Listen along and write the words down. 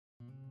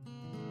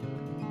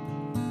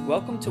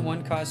Welcome to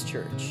One Cause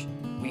Church.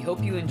 We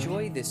hope you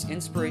enjoy this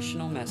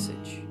inspirational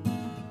message.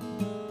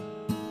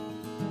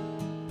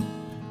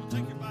 Well,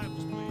 take your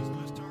Bibles, please, and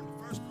let's turn to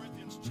 1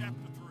 Corinthians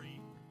chapter 3.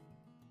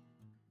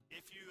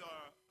 If you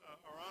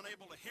are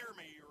unable to hear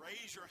me,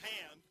 raise your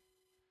hand,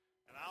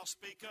 and I'll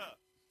speak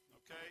up,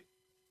 okay?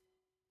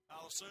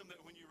 I'll assume that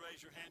when you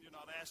raise your hand, you're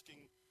not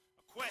asking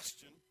a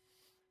question,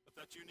 but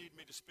that you need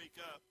me to speak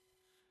up,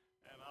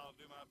 and I'll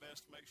do my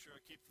best to make sure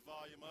I keep the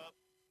volume up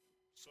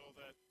so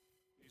that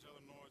these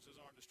other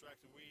noises aren't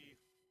distracting.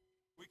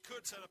 We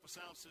could set up a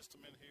sound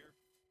system in here,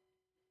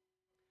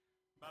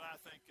 but I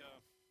think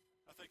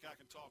I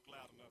can talk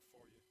loud enough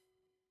for you.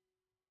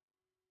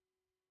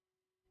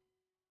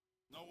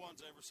 No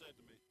one's ever said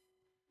to me,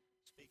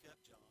 "Speak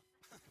up, John."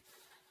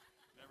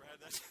 Never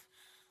had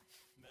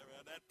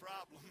that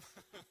problem.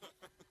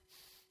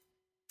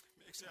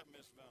 Except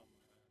Miss Velma.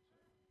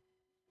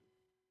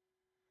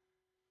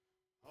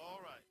 All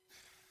right.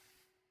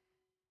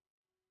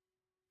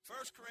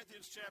 1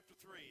 Corinthians chapter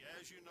 3,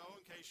 as you know,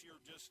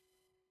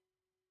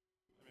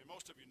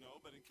 most of you know,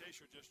 but in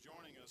case you're just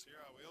joining us here,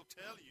 I will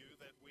tell you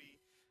that we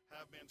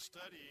have been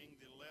studying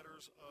the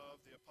letters of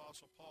the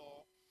Apostle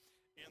Paul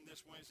in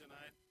this Wednesday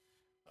night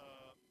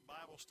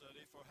Bible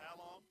study for how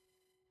long?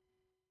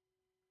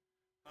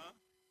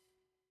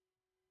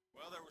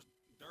 Well,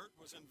 dirt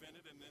was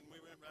invented, and then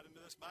we went right into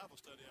this Bible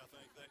study, I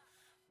think.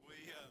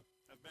 We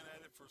have been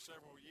at it for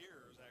several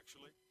years,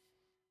 actually,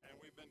 and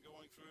we've been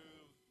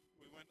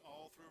we went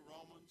all through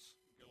Romans,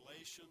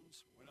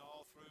 Galatians, went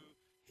all through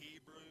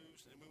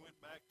Hebrews, and we went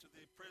back to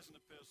the prison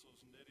epistles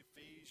and did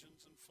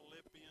Ephesians and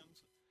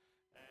Philippians.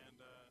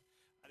 And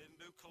I didn't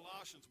do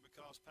Colossians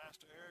because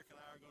Pastor Eric and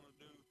I are going to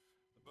do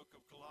the book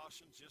of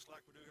Colossians just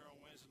like we do here on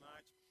Wednesday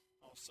nights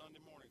on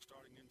Sunday morning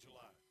starting in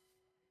July.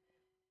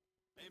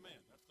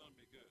 Amen. That's going to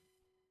be good.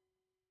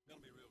 It's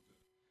going to be real good.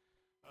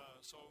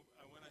 So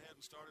I went ahead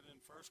and started in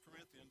 1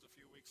 Corinthians a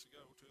few weeks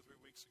ago, 2 or 3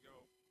 weeks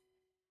ago.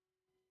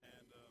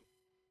 And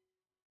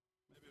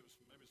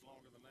maybe it's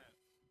longer than that.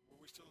 Were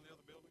we still in the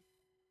other building?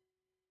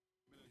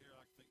 Been in here,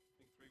 I think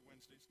 3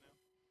 Wednesdays now.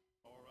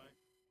 All right.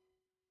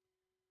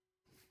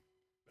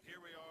 But here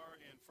we are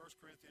in 1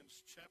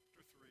 Corinthians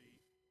chapter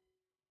 3.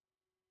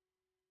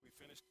 We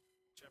finished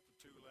chapter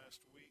 2 last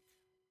week.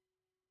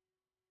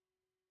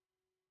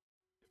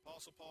 The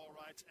Apostle Paul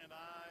writes, "And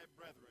I,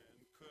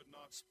 brethren, could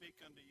not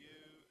speak unto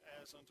you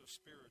as unto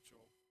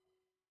spiritual,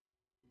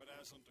 but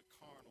as unto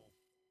carnal,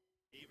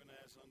 even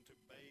as unto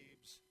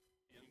babes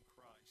in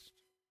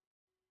Christ."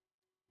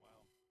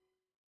 Wow.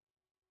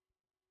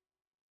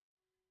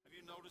 Have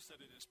you noticed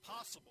that it is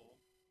possible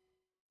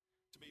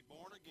to be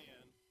born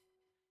again,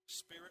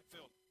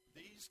 Spirit-filled?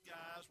 These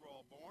guys were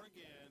all born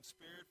again,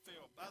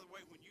 Spirit-filled. By the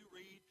way, when you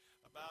read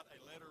about a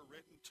letter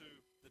written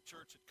to the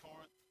church at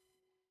Corinth,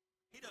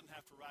 he doesn't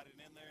have to write it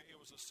in there. It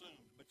was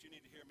assumed, but you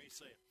need to hear me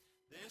say it.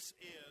 This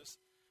is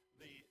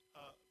the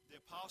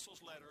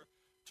apostles' letter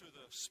to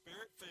the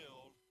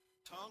Spirit-filled,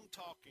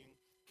 tongue-talking,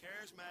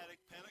 charismatic,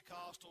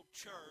 Pentecostal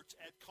church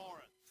at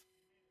Corinth.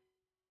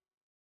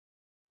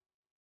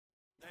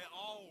 They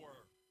all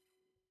were.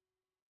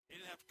 He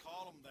didn't have to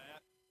call them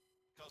that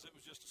because it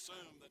was just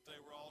assumed that they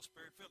were all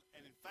Spirit-filled.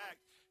 And in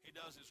fact, he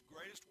does his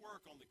greatest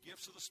work on the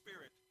gifts of the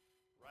Spirit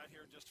right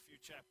here in just a few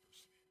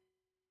chapters.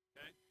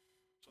 Okay?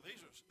 So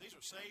these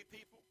are saved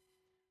people.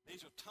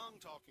 These are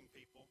tongue-talking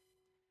people.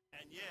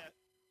 And yet,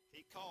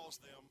 he calls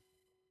them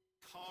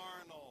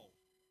carnal.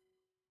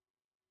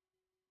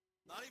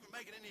 Not even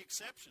making any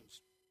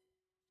exceptions.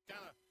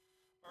 Kind of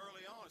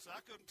early on, he said,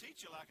 "I couldn't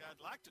teach you like I'd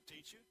like to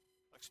teach you,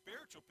 like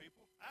spiritual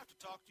people. I have to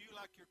talk to you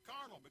like you're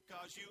carnal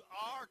because you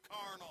are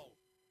carnal."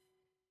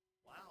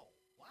 Wow.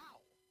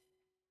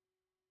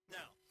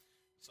 Now,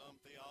 some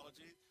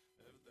theology,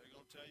 they're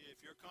going to tell you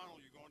if you're carnal,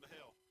 you're going to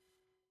hell.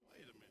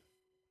 Wait a minute.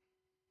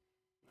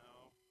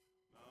 No,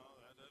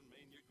 that doesn't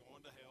mean you're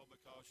going to hell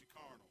because you're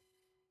carnal.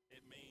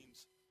 It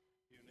means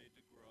you need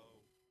to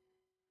grow.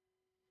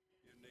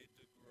 You need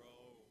to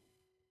grow.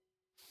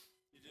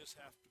 You just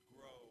have to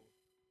grow.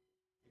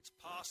 It's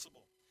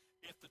possible.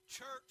 If the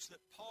church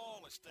that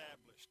Paul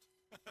established,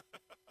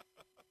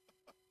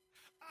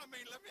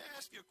 let me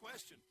ask you a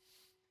question.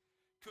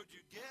 Could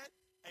you get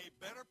a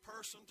better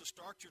person to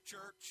start your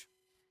church?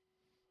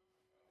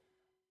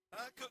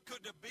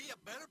 Could there be a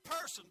better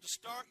person to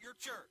start your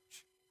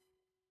church?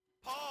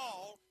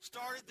 Paul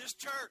started this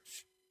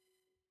church.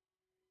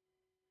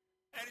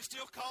 And he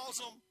still calls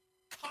them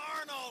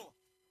carnal.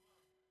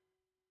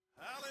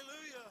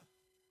 Hallelujah.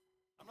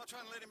 I'm not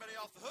trying to let anybody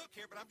off the hook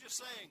here, but I'm just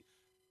saying,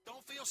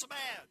 don't feel so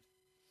bad.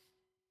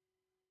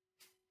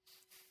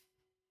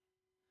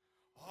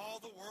 Oh,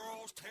 the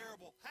world's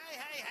terrible.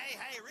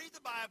 Hey, read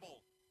the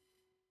Bible.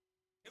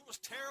 It was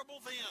terrible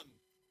then.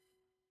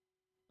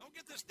 Don't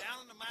get this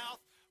down in the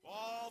mouth,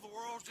 "Oh, the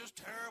world's just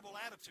terrible"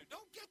 attitude.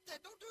 Don't get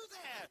that. Don't do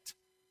that.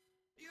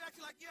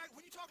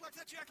 When you talk like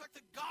that, you act like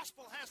the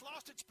gospel has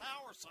lost its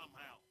power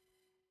somehow.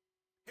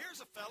 Here's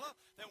a fella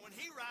that when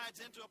he rides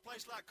into a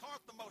place like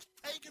Corinth, the most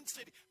pagan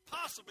city,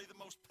 possibly the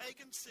most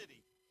pagan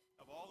city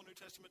of all the New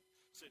Testament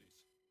cities,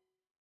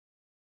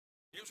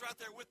 He was right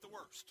there with the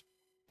worst.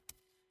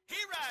 He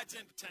rides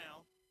into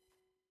town.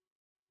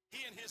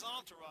 He and his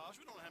entourage,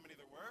 we don't know how many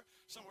there were,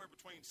 somewhere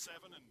between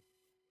 7 and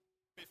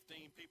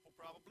 15 people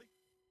probably.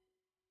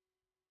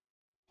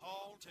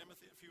 Paul,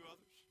 Timothy, a few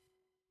others.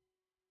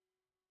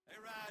 They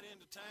ride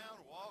into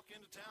town, walk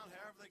into town,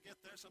 however they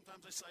get there.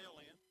 Sometimes they sail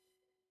in.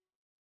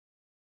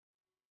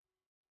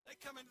 They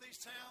come into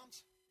these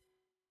towns,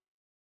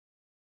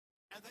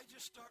 and they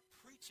just start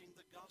preaching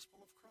the gospel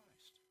of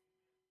Christ.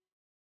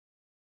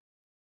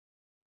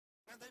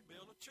 And they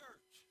build a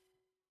church.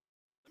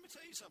 Let me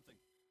tell you something.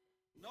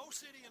 No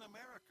city in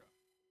America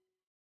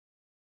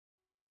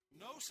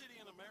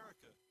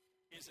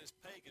is as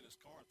pagan as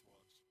Corinth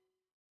was.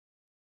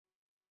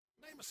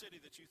 Name a city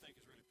that you think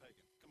is really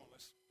pagan. Come on,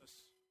 let's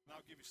and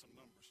I'll give you some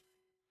numbers.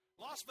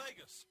 Las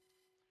Vegas,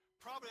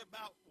 probably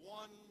about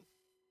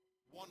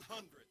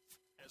 1/100th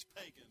as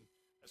pagan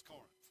as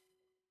Corinth.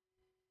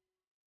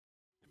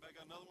 Anybody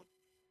got another one?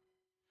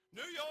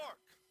 New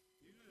York.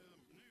 Yeah,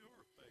 New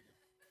York pagan.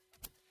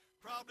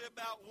 Probably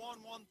about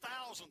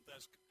 1/1000th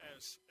as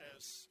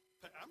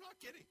I'm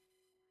not kidding,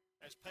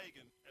 as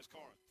pagan as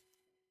Corinth.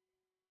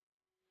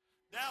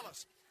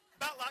 Dallas,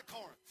 about like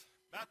Corinth,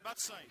 about the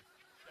same.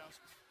 Dallas.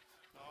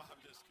 No,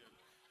 I'm just kidding.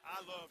 I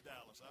love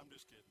Dallas. I'm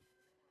just kidding.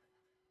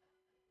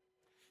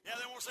 Yeah,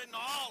 they want to say New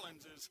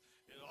Orleans is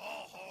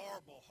all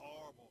horrible.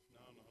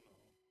 No.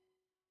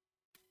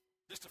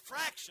 Just a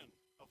fraction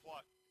of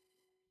what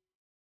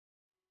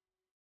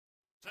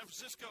San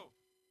Francisco,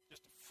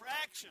 just a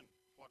fraction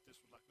of what this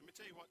was like. Let me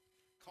tell you what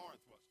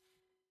Corinth was.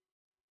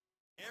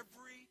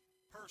 Every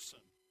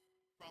person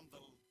on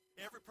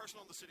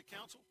the city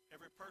council,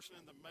 every person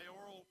in the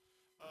mayoral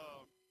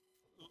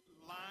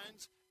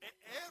lines,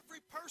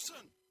 every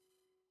person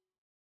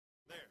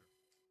there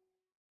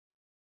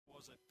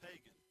was a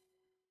pagan.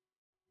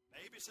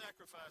 Maybe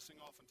sacrificing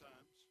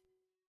oftentimes,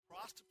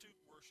 prostitute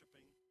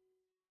worshiping,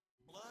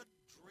 blood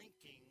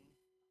drinking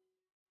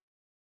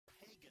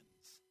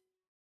pagans.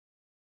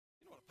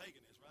 You know what a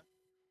pagan is, right?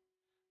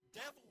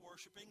 Devil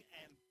worshiping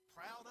and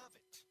proud of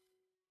it.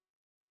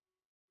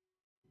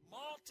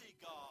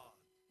 Multi-god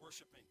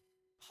worshiping.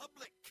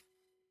 Public.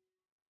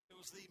 It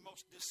was the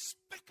most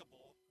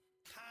despicable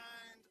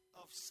kind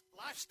of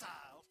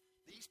lifestyle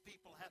these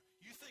people had.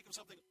 You think of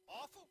something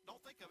awful,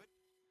 don't think of it.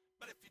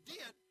 But if you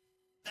did,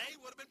 they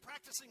would have been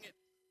practicing it.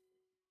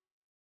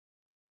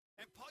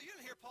 And Paul, you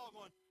didn't hear Paul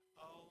going,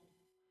 oh,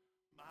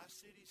 my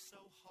city's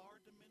so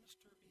hard to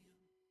minister in.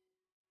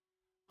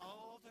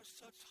 Oh, there's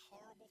such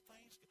horrible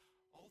things.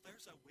 Oh,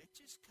 there's a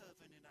witches'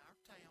 coven in our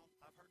town.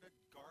 I've heard that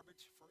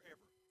garbage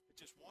forever.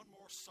 It's just one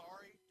more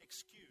sorry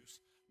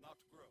excuse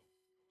not to grow.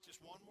 It's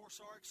just one more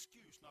sorry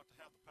excuse not to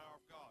have the power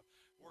of God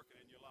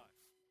working in your life.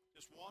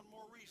 Just one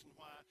more reason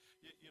why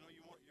you're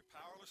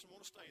powerless and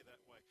want to stay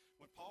that way.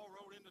 When Paul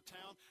rode into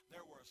town,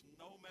 there was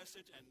no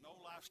message and no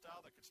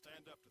lifestyle that could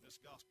stand up to this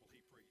gospel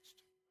he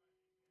preached.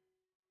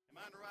 Am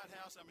I in the right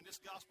house? I mean, this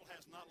gospel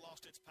has not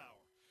lost its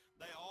power.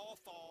 They all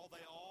fall.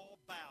 They all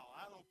bow.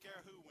 I don't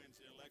care who wins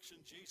the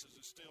election. Jesus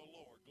is still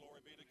Lord.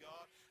 Glory be to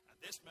God. And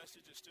this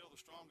message is still the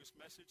strongest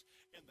message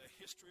in the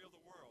history of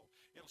the world.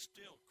 It'll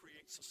still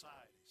create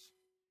societies.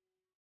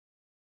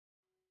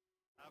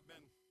 I've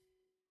been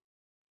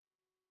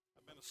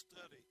a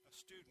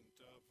student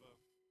of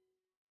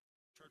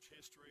church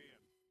history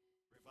and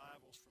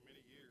revivals for many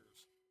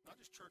years. Not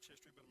just church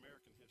history, but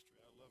American history.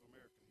 I love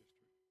American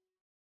history.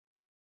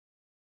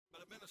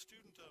 But I've been a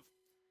student of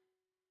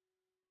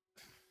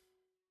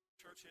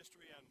church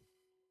history and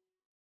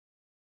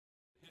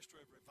the history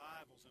of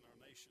revivals in our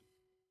nation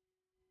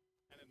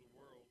and in the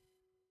world.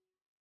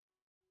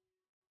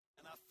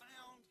 And I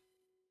found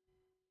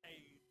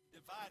a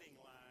dividing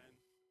line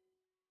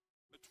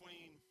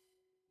between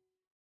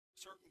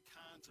certain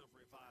kinds of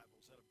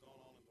revivals that have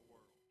gone on in the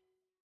world.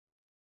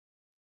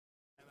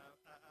 And I've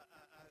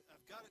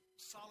got it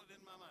solid in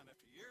my mind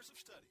after years of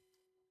study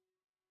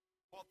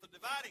what the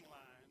dividing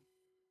line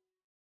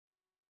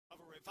of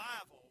a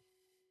revival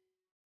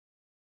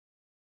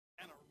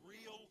and a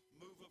real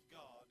move of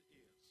God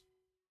is.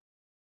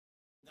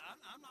 Now,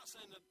 I'm not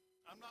saying that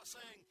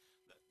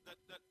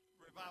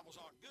revivals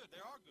aren't good.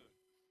 They are good.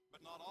 But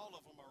not all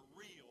of them are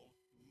real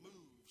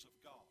moves of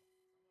God.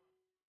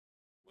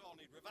 We all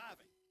need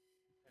reviving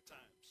at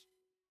times.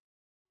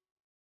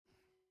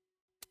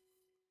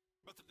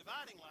 But the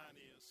dividing line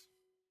is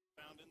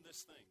found in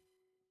this thing.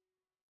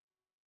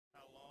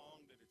 How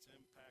long did its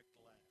impact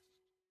last?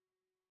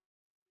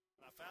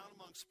 And I found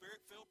among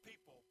spirit-filled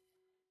people,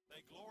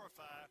 they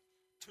glorify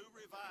two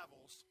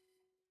revivals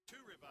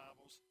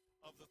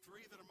of the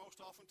three that are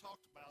most often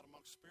talked about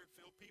amongst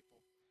spirit-filled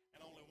people,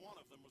 and only one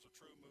of them was a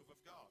true move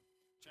of God.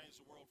 Changed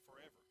the world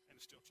forever, and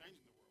it's still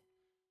changing the world.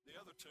 The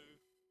other two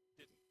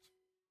didn't.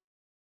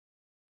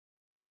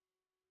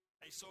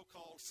 A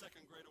so-called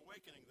Second Great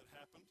Awakening that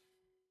happened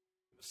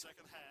in the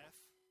second half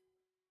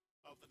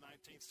of the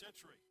 19th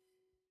century,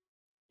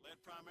 led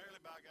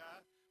primarily by a guy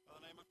by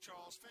the name of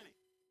Charles Finney.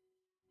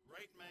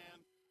 Great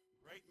man,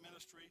 great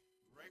ministry,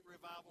 great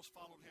revivals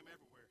followed him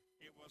everywhere.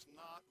 It was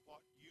not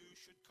what you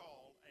should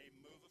call a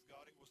move of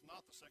God. It was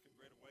not the Second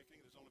Great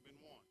Awakening. There's only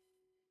been one.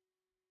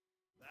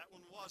 That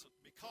one wasn't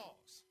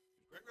because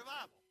great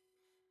revival.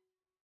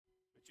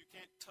 But you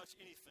can't touch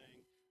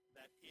anything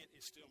that it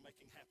is still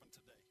making happen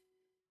today.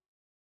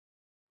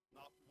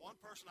 Not one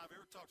person I've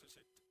ever talked to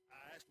said, I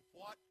asked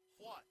what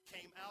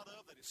came out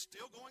of that is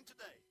still going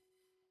today,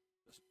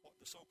 the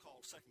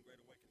so-called Second Great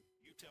Awakening.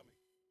 You tell me.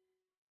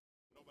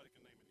 Nobody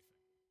can name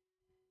anything.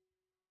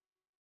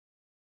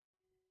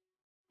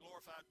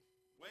 Glorified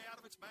way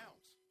out of its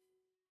bounds.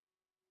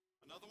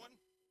 Another one,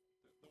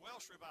 the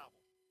Welsh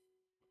Revival,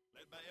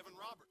 led by Evan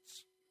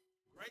Roberts.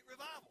 Great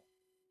revival.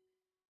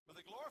 But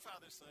they glorify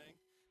this thing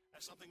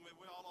as something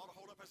we all ought to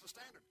hold up as a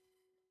standard.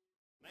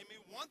 Name me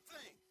one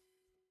thing.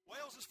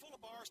 Wales is full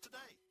of bars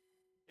today.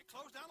 It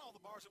closed down all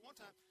the bars at one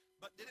time,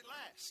 but did it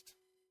last?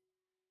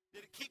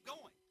 Did it keep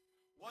going?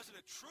 Was it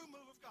a true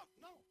move of God?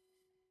 No.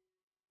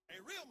 A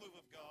real move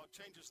of God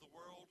changes the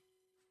world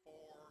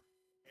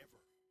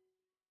forever.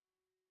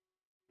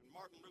 And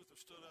Martin Luther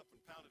stood up and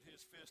pounded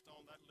his fist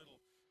on that little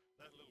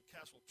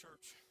Castle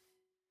Church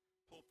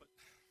pulpit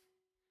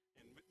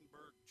in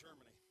Wittenberg,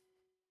 Germany,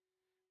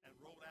 and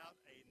wrote out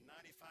a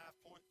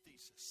 95-point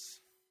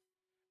thesis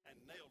and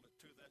nailed it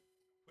to that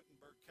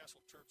Wittenberg Castle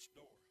Church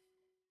door.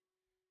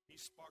 He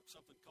sparked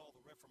something called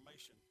the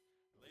Reformation.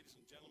 Ladies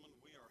and gentlemen,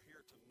 we are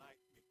here tonight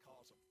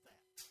because of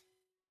that.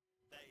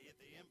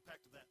 The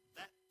impact of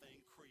that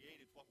thing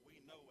created what we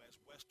know as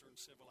Western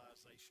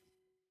civilization.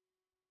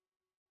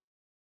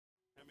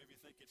 How many of you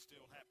think it's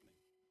still happening?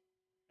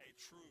 A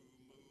true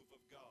move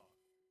of God.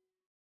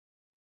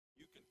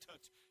 You can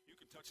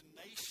touch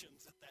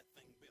nations that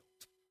thing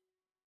built.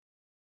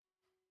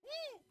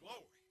 Woo!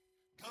 Glory.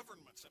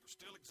 Governments that are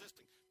still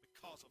existing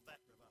because of that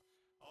revival.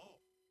 Oh,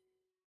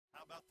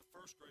 how about the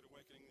first Great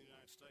Awakening in the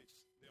United States?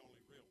 The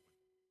only real one.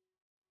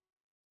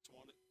 It's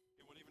one that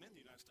it wasn't even in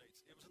the United States.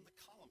 It was in the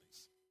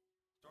colonies.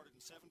 Started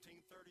in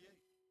 1738. A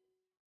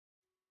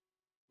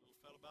little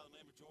fellow by the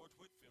name of George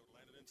Whitefield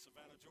landed in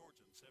Savannah,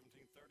 Georgia in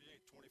 1738,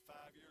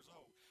 25 years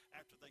old,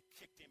 after they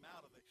kicked him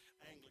out of the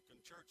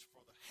Anglican Church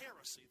for the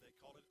heresy, they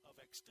called it, of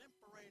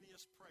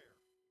extemporaneous prayer.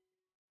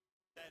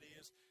 That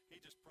is, he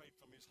just prayed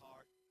from his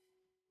heart.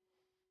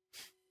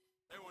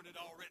 They wanted it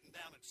all written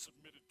down and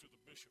submitted to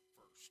the bishop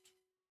first.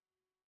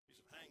 He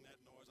said, hang that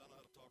noise, I know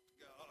how to talk to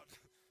God.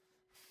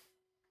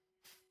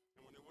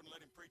 And when they wouldn't let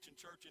him preach in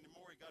church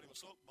anymore, he got him a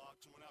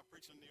soapbox and went out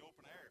preaching in the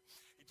open air.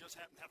 He just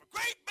happened to have a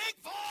great big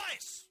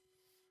voice.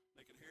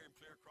 They could hear him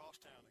clear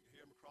across town. They could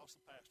hear him across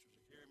the pastures. They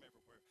could hear him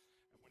everywhere.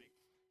 And when he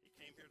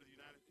came here to the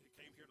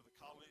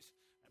colonies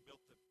and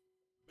built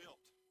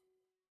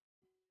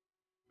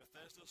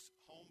Bethesda's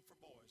Home for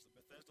Boys, the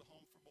Bethesda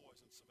Home for Boys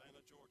in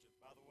Savannah, Georgia.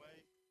 By the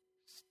way,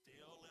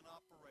 still in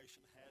operation,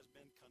 has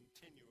been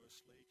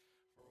continuously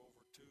for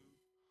over 200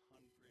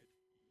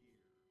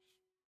 years.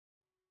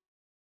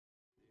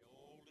 The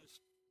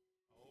oldest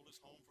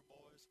home for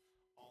boys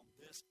on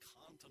this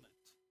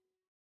continent.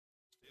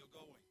 Still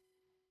going.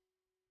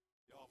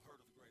 Y'all have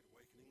heard of the Great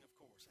Awakening, of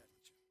course,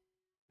 haven't you?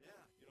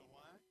 Yeah, you know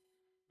why?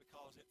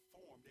 Because it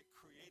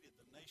created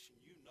the nation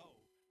you know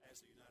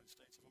as the United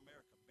States of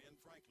America. Ben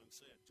Franklin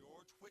said,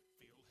 George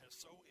Whitefield has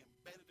so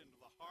embedded into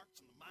the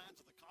hearts and the minds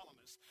of the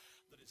colonists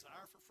the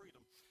desire for freedom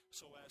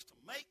so as to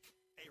make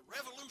a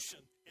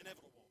revolution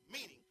inevitable,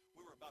 meaning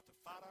we were about to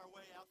fight our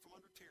way out from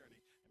under tyranny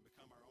and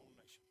become our own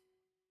nation.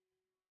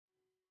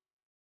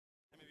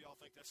 How many of y'all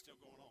think that's still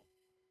going on?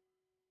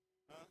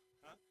 Huh?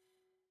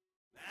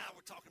 Now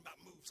we're talking about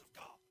moves of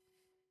God.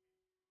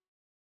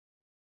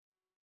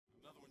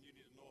 Another one you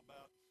need to know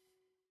about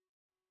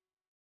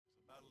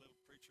is about a little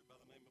preacher by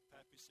the name of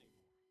Pappy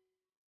Seymour.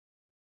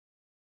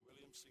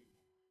 William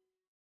Seymour.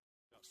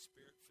 Got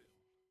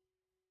spirit-filled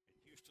in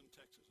Houston,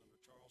 Texas under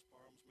Charles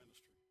Parham's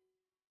ministry.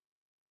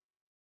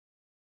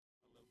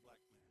 A little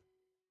black man with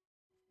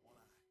one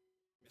eye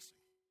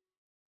missing.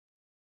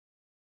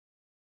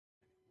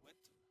 And he went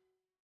to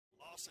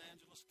Los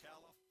Angeles,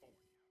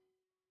 California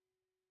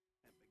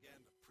and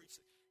began to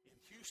preach it. In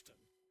Houston,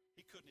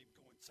 he couldn't even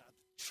go inside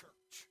the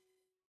church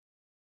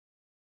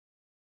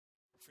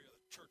for fear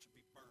the church would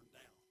be burned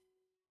down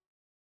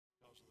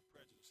because of the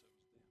prejudice that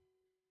was then.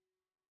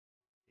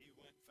 He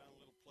went and found a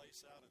little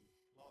place out in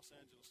Los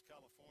Angeles,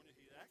 California.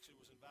 He actually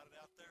was invited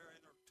out there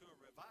to a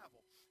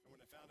revival. And when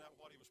they found out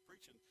what he was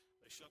preaching,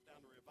 they shut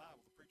down the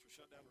revival. The preacher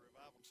shut down the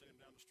revival and sent him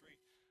down the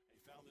street. And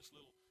he found this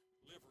little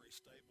livery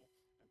stable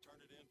and turned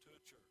it into a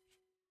church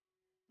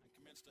and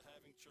commenced to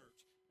having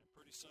church. And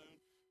pretty soon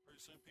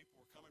people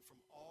were coming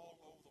from all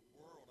over the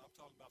world. I'm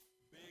talking about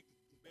big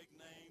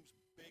names,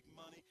 big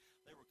money.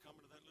 They were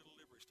coming to that little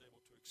livery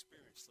stable to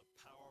experience the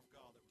power of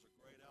God. There was a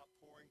great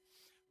outpouring,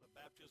 the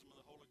baptism of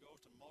the Holy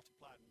Ghost, and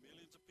multiplied.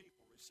 Millions of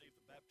people received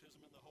the baptism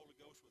in the Holy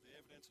Ghost with the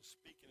evidence of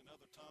speaking in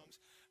other tongues.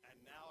 And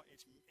now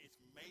it's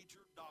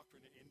major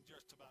doctrine in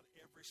just about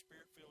every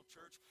spirit-filled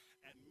church.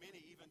 And many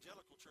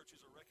evangelical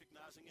churches are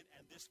recognizing it.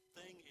 And this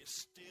thing is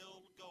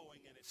still going,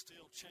 and it's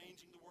still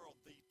changing the world.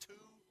 The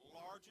two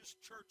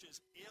largest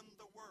churches in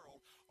the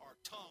world are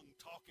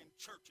tongue-talking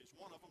churches.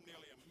 One of them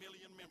nearly 1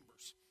 million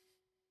members.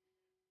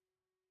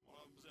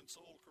 One of them is in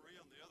Seoul,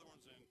 Korea, and the other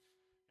one's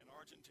in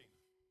Argentina.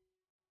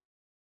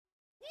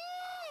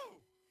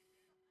 Woo!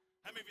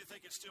 How many of you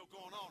think it's still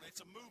going on? It's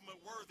a movement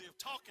worthy of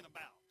talking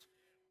about.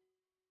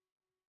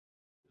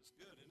 It's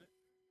good, isn't it?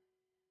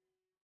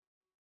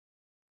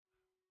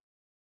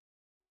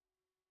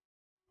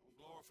 Don't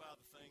glorify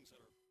the things that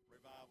are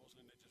revivals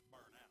and they just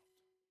burn out.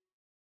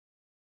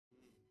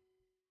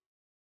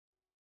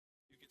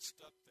 You get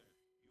stuck there.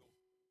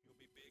 You'll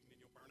be big and then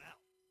you'll burn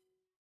out.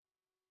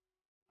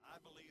 I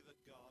believe that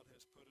God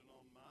has put it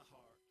on my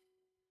heart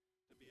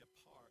to be a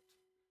part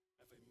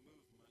of a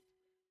movement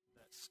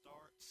that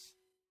starts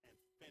and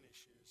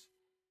finishes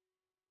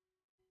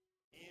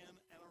in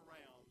and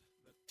around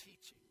the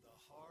teaching, the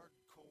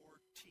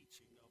hardcore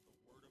teaching of the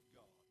Word of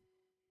God,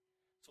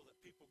 so that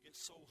people get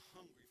so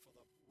hungry for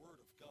the Word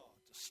of God,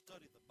 to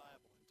study the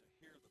Bible and to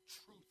hear the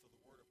truth of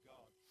the Word of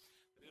God,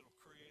 that it'll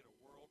create a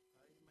world.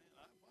 Amen.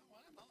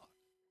 Why not?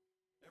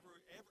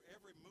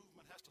 Every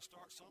movement has to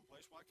start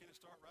someplace. Why can't it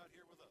start right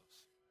here with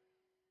us?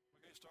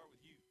 Why can't it start with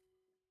you?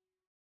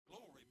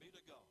 Glory be to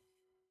God.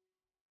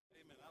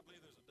 Amen. I believe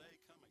there's a day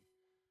coming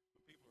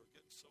when people are going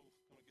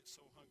to get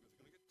so hungry.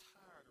 They're going to get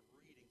tired of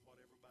reading what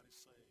everybody's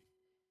saying.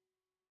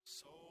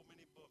 So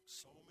many books,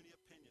 so many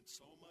opinions,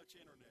 so much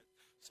internet,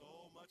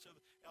 so much of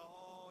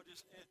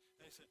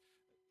they said,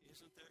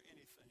 isn't there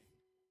anything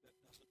that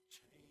doesn't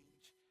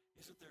change?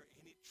 Isn't there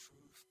any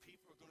truth?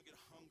 People are going to get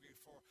hungry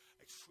for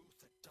a truth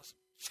that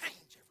doesn't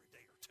change every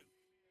day or two.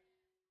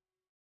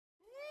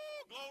 Woo,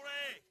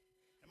 glory!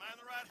 Am I in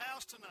the right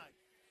house tonight?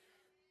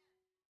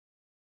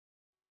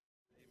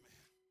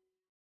 Amen.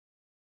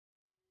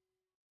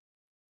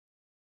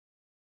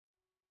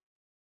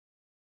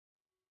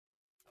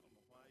 I don't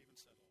know why I even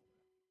said all that,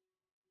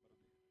 but I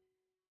did.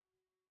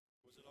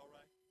 Was it all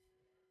right?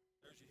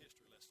 There's your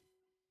history lesson.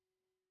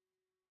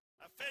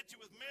 I fed you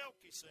with milk,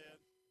 he said,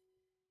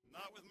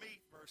 not with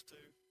meat, verse 2.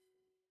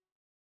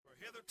 For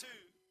hitherto,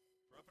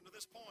 for up until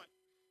this point,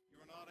 you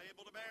were not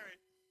able to bear it.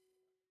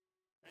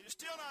 And you're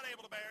still not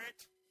able to bear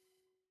it.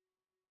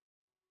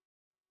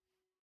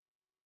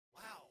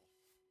 Wow.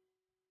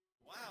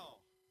 Wow.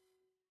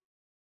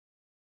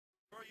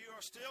 For you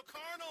are still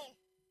carnal.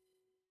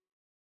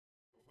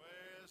 For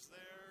whereas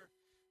there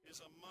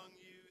is among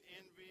you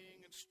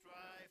envying and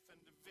strife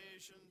and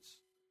divisions,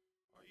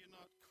 are you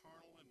not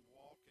carnal and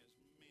walk as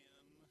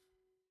men?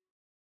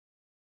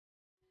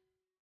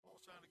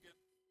 Paul's trying to get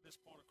this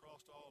point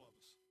across to all of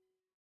us.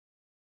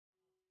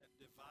 That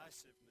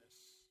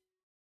divisiveness,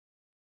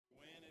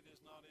 when it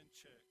is not in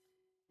check.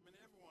 I mean,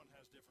 everyone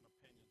has different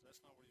opinions. That's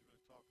not what he's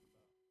really talking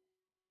about.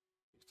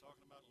 He's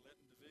talking about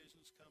letting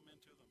divisions come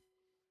into them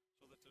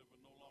so that there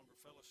would no longer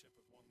fellowship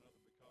with one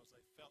another because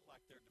they felt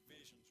like their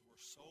divisions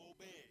were so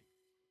big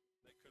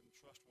they couldn't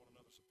trust one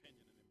another's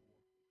opinion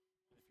anymore.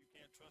 And if you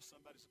can't trust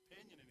somebody's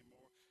opinion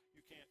anymore,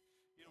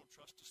 you don't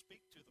trust to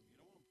speak to them. You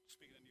don't want to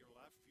speak it into your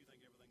life if you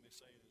think everything they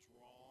say is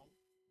wrong,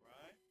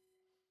 right?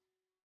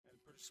 And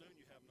pretty soon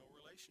you have no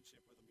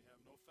relationship with them. You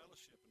have no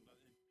fellowship. And then,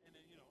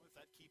 if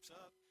that keeps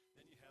up,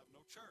 then you have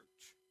no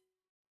church.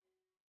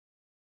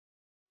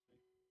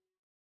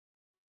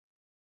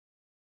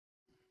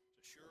 It's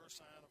a sure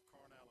sign of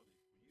carnality.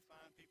 When you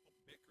find people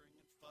bickering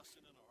and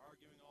fussing and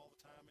arguing all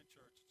the time in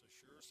church, it's a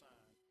sure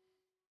sign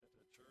that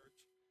the church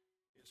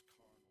is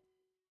carnal.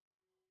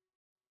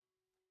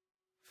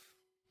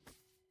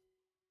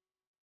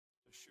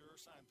 It's a sure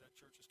sign that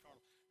church is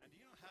carnal. And do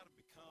you know how to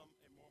become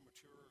a more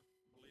mature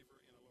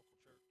believer in a local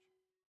church?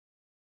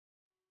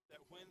 That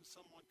when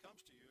someone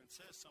comes to you and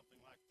says something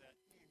like that,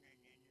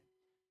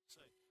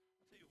 say,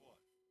 I'll tell you what,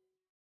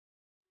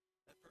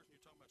 that person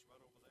you're talking about is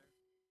right over there.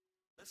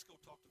 Let's go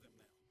talk to them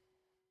now.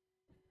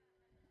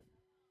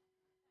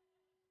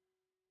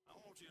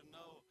 I want you to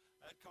know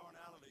that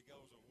carnality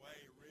goes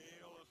away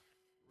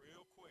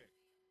real quick.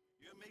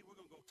 You and me, we're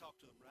going to go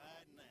talk to them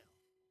right now.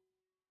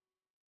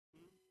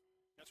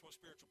 That's what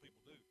spiritual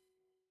people do.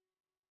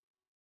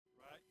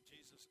 Right?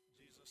 Jesus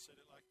said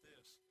it like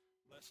this.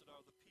 Blessed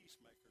are the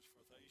peacemakers,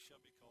 for they shall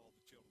be called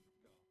the children of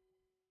God.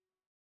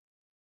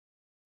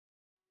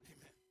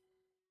 Amen.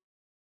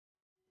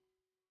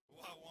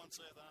 While one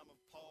saith, I'm of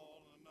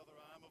Paul, and another,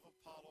 I'm of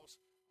Apollos,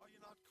 are you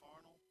not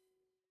carnal?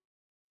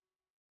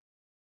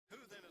 Who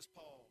then is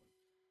Paul?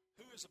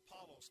 Who is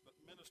Apollos but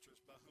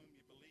ministers by whom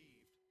you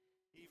believed,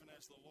 even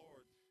as the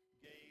Lord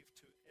gave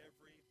to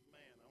every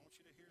man? I want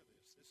you to hear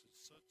this. This is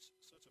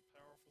such a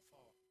powerful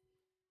thought.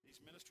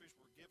 These ministries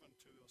were given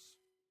to us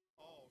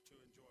all to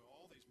enjoy,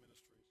 all these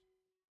ministries.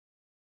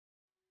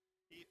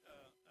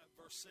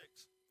 Verse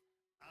 6,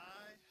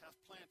 I have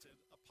planted,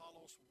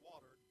 Apollos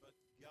watered, but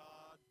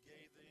God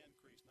gave the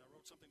increase. Now I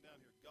wrote something down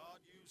here. God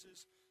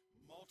uses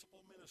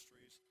multiple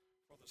ministries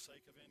for the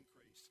sake of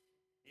increase.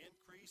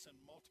 Increase and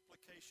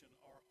multiplication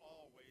are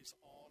always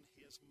on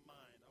his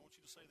mind. I want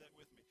you to say that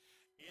with me.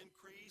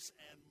 Increase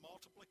and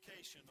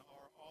multiplication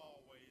are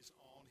always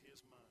on his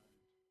mind.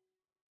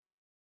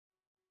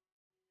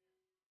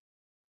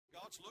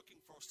 God's looking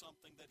for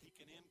something that he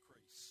can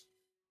increase.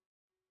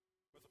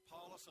 With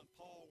Apollos and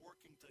Paul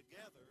working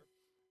together,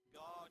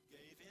 God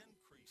gave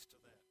increase to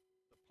that.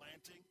 The planting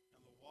planting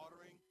and the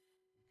watering,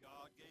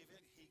 God gave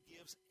it. He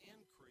gives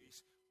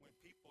increase when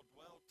people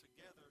dwell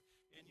together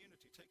in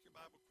unity. Take your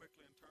Bible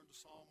quickly and turn to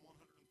Psalm 133.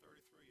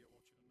 I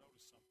want you to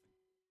notice something.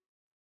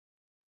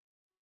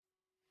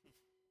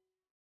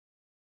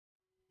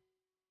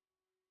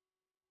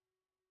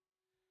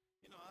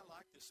 You know, I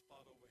like this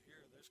spot over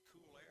here. There's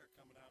cool air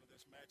coming out of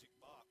this magic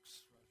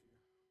box right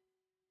here.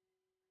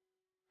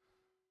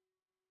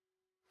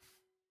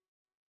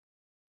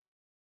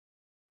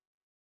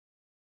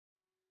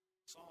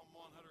 Psalm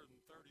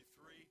 133.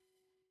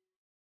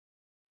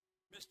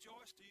 Miss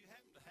Joyce, do you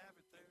happen to have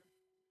it there?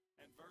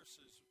 And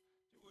verses,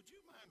 would you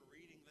mind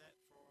reading that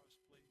for us,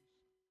 please?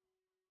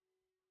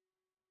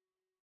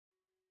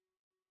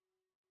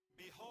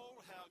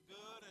 Behold how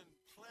good and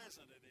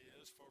pleasant it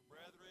is for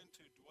brethren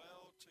to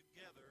dwell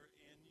together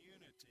in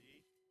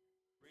unity.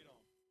 Read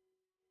on.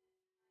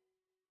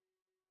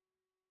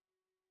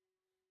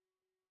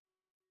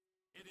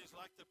 It is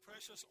like the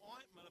precious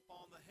ointment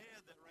upon the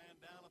head that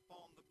ran down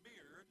upon the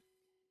beard,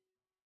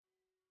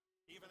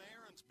 even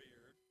Aaron's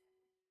beard,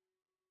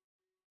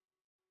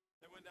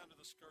 that went down to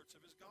the skirts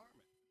of his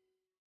garment.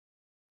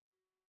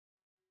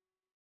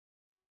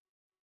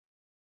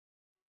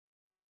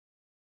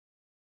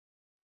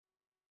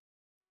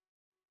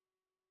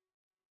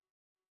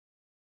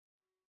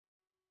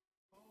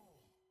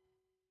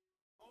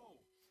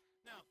 Oh.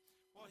 Now,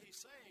 what he's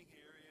saying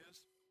here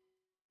is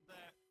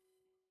that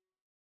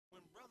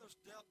when brothers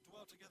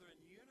dwell together in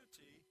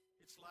unity,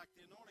 it's like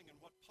the anointing. And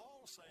what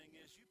Paul's saying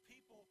is, you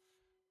people,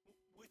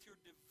 with your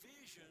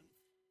division,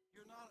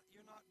 you're not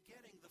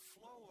getting the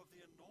flow of the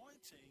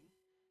anointing.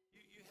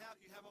 You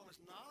have all this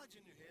knowledge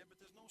in your head,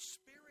 but there's no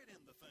spirit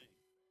in the thing.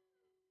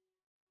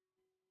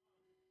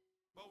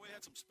 But we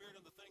had some spirit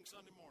in the thing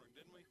Sunday morning,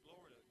 didn't we?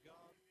 Glory to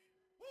God.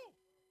 Woo!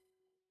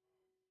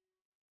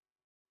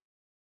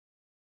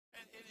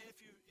 And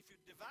if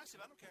you're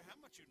divisive, I don't care how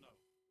much you know.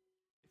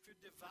 If you're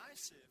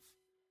divisive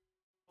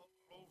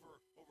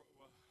over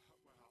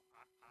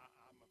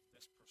I'm of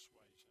this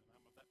persuasion,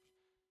 I'm of that,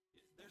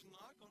 there's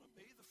not going to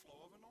be the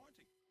flow of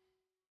anointing.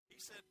 He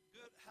said,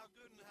 how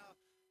good and how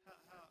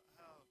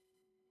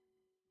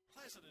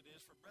pleasant it is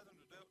for brethren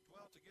to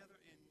dwell together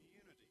in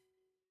unity.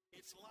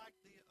 It's like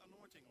the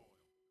anointing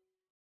oil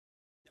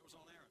that was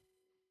on Aaron.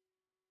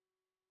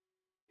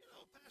 You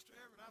know, Pastor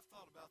Everett, I've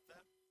thought about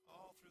that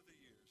all through the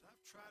years.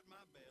 I've tried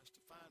my best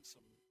to find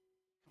some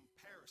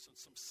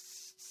comparisons, some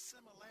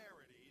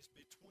similarities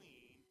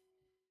between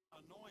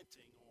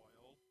anointing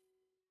oil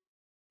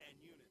and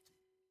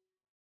unity.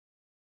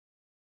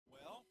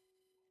 Well,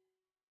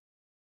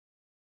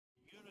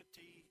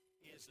 unity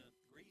isn't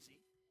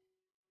greasy.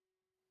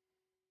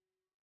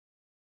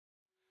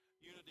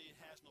 Unity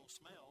has no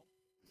smell.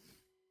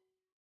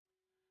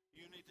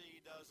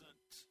 Unity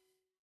doesn't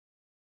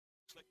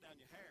slick down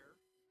your hair.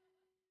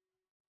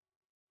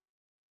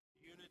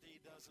 Unity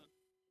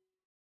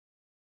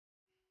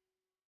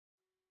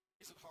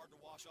isn't hard to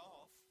wash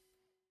off.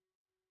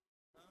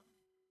 Huh?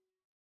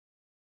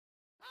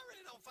 I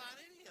really don't find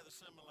any of the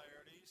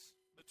similarities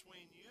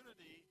between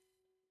unity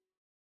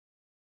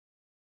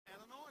and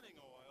anointing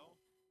oil,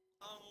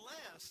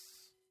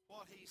 unless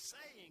what he's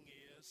saying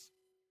is,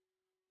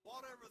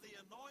 whatever the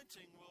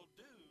anointing will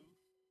do,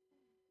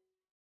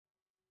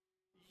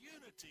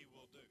 unity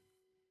will do.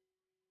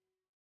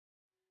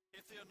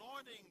 If the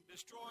anointing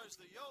destroys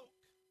the yoke,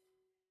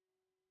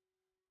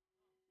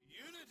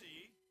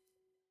 unity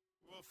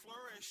will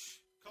flourish,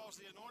 cause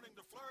the anointing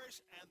to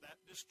flourish, and that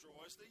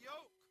destroys the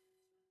yoke.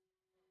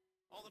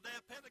 On the day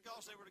of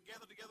Pentecost, they were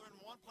together in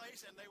one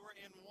place, and they were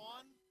in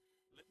one,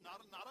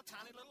 not a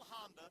tiny little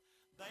Honda,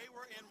 they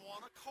were in one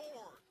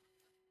accord.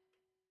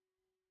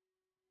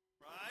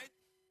 Right?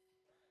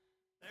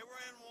 They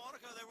were in one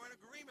accord, they were in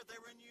agreement, they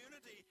were in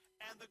unity,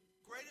 and the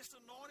greatest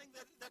anointing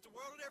that the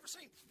world had ever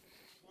seen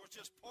was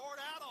just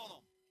poured out on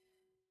them.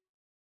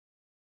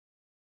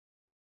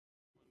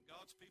 When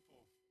God's people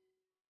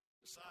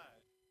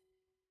decide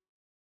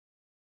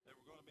that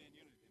we're going to be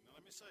in unity. Now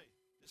let me say,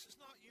 this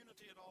is not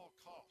unity at all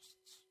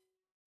costs.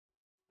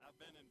 I've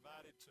been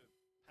invited to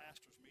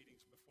pastors'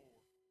 meetings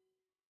before.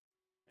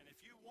 And if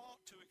you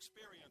want to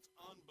experience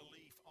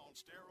unbelief on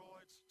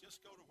steroids, just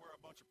go to where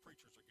a bunch of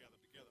preachers are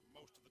gathered together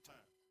most of the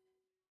time.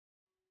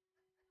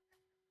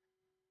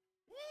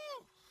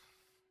 Woo!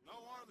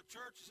 No wonder the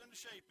church is in the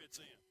shape it's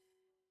in.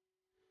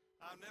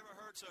 I've never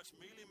heard such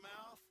mealy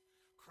mouth,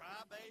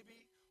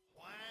 crybaby,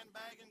 whine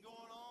bagging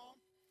going on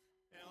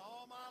in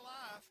all my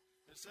life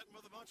as sitting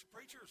with a bunch of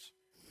preachers.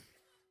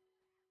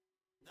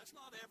 That's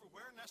not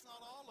everywhere, and that's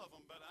not all of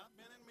them, but I've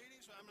been in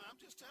meetings.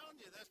 I'm just telling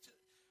you, that's just,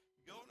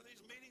 go into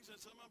these meetings, and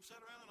some of them sit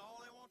around, and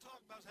all they want to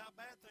talk about is how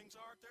bad things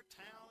are at their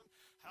town,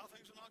 how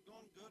things are not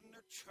going good in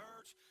their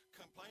church,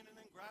 complaining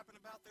and griping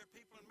about their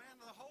people. And, man,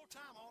 the whole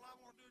time, all I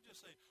want to do is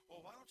just say, well,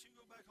 why don't you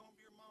go back home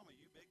to your mama,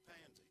 you big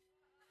pansy?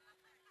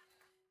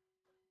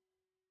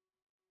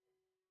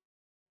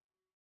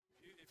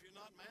 If you're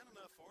not man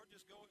enough for it,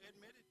 just go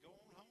admit it, go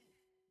on home.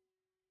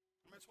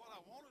 I mean, it's what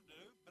I want to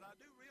do, but I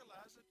do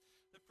realize that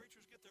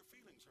preachers get their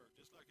feelings hurt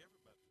just like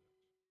everybody does.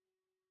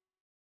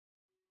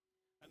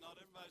 not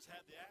everybody's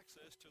had the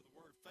access to the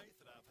word faith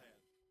that I've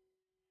had.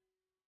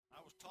 I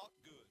was taught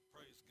good,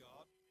 praise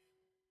God.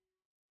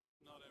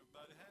 Not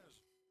everybody has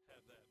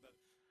had that. But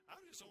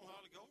I just don't know how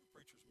to go to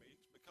preachers'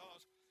 meetings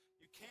because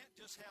you can't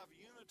just have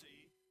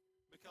unity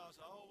because,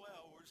 oh,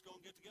 well, we're just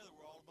going to get together.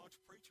 We're all a bunch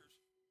of preachers.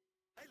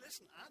 Hey,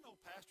 listen, I know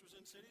pastors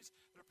in cities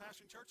that are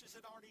pastoring churches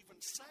that aren't even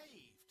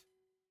saved.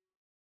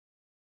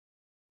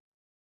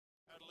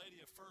 I had a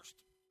lady of First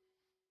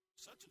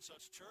such and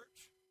such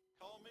church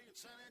called me in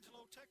San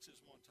Angelo, Texas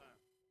one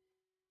time.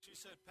 She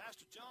said,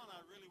 Pastor John,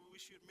 I really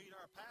wish you'd meet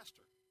our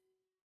pastor.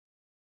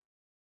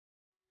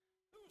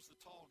 Who was the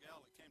tall gal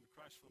that came to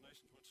Christ for the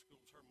Nations, went to school?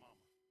 It was her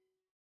mama.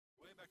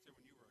 Way back there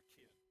when you were a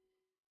kid.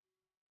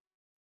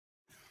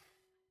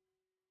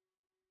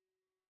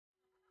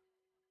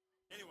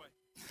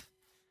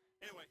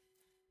 Anyway,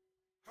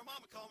 her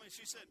mama called me and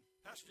she said,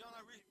 Pastor John,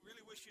 I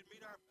really wish you'd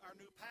meet our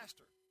new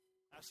pastor.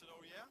 I said,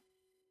 oh, yeah?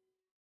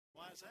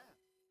 Why is that?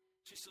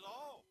 She said,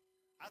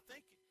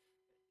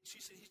 she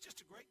said, he's just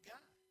a great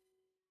guy.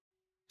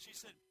 She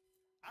said,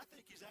 I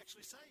think he's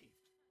actually saved.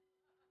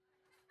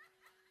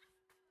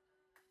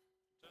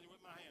 Tell you with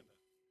my hand up.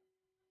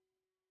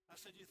 I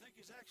said, you think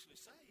he's actually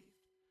saved?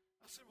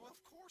 I said, well, of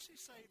course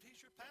he's saved.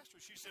 He's your pastor.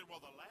 She said, well,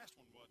 the last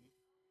one wasn't.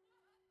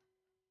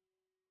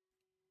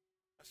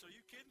 I said, are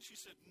you kidding? She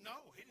said,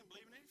 no, he didn't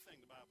believe in anything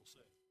the Bible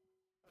said.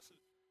 I said,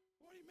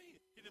 what do you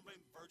mean? He didn't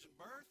believe in the virgin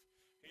birth.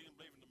 He didn't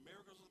believe in the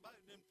miracles of the Bible.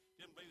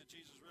 Didn't believe that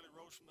Jesus really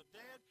rose from the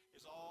dead.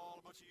 It's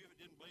all a bunch of you that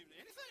didn't believe in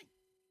anything.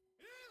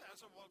 Yeah, I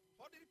said, well,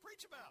 what did he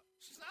preach about?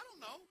 She said, I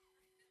don't know.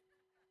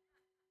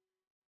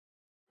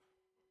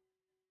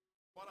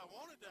 What I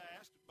wanted to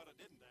ask, but I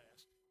didn't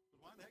ask, was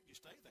why the heck did you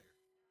stay there?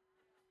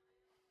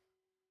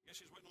 I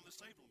guess she's waiting on this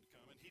saved one to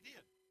come, and he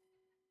did.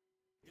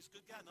 He's a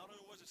good guy. Not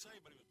only was he saved,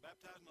 but he was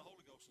baptized in the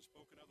Holy Ghost and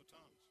spoke in other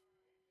tongues.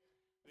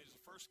 And he's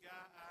the first guy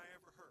I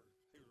ever heard.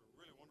 He was a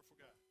really wonderful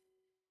guy.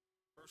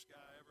 First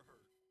guy I ever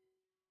heard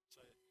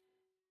say it.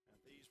 And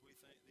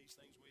these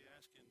things we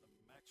ask in the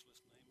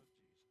matchless name of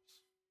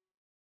Jesus.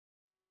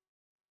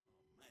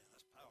 Oh, man,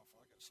 that's powerful.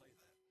 I got to say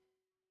that.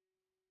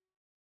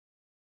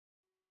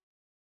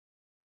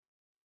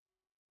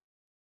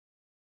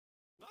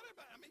 Not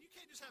everybody, I mean, you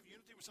can't just have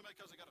unity with somebody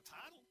because they got a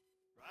title,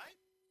 right?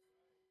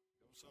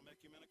 Go to some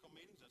ecumenical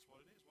meetings, that's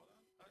what it is. Well,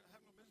 I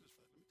have no business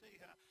for that. Let me tell you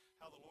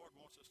how the Lord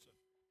wants us to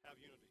have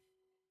unity.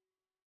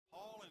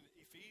 Paul in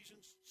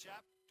Ephesians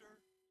chapter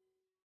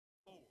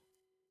 4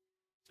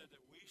 said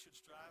that we should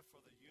strive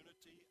for the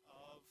unity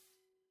of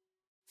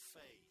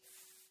faith.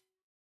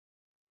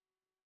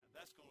 And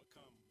that's going to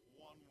come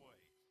one way.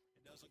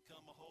 It doesn't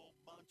come a whole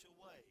bunch of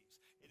ways.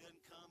 It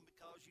doesn't come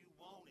because you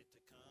want it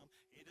to come.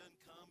 It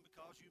doesn't come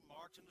because you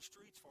march in the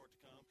streets for it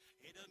to come.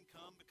 It doesn't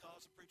come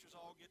because the preachers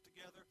all get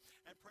together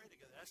and pray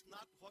together. That's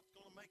not what's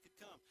going to make it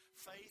come.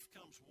 Faith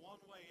comes one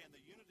way, and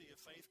the unity of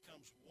faith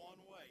comes one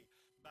way,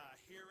 by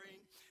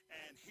hearing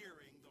and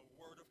hearing the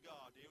Word of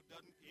God.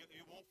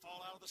 It won't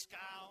fall out of the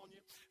sky on you.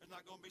 There's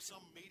not going to be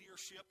some meteor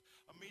ship,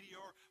 a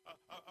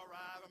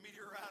meteorite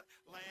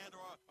land,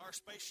 or a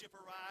spaceship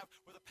arrive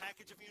with a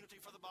package of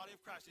unity for the body of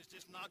Christ. It's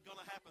just not going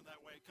to happen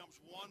that way. It comes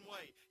one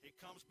way. It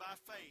comes by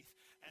faith.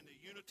 And the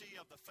unity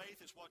of the faith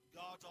is what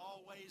God's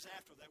always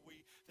after, that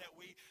we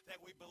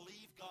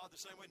believe God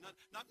the same way.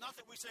 Not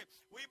that we say,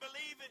 we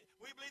believe it,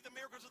 we believe the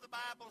miracles of the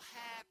Bible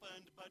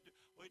happened, but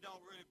we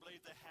don't really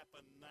believe they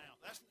happen now.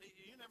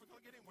 You're never going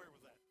to get anywhere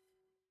with that.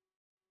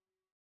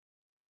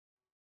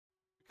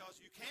 Because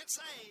you can't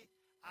say,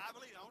 I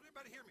believe. I want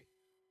everybody to hear me.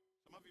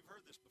 Some of you have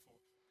heard this before.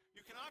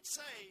 You cannot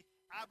say,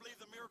 I believe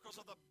the miracles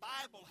of the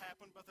Bible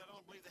happened, but I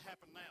don't believe they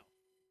happen now.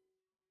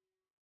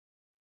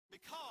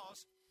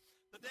 Because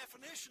the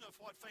definition of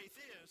what faith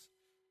is,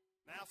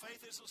 now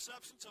faith is the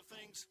substance of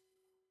things.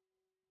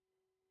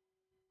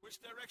 Which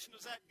direction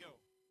does that go?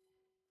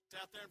 It's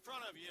out there in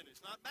front of you, isn't it?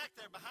 It's not back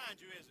there behind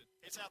you, is it?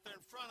 It's out there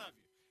in front of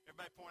you.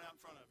 Everybody point out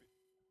in front of you.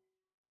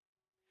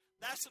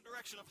 That's the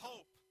direction of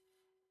hope.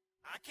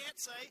 I can't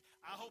say,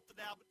 I hope the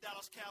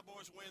Dallas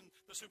Cowboys win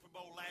the Super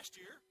Bowl last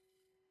year.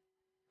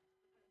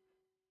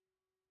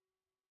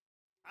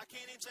 I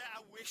can't even say,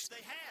 I wish they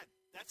had.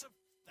 That's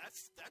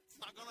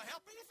not going to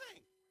help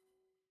anything.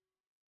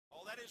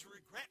 All that is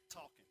regret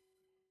talking.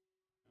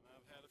 And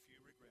I've had a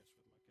few regrets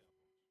with my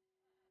Cowboys.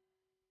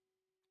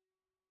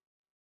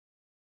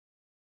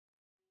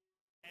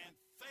 And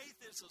faith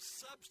is a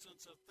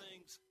substance of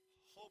things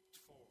hoped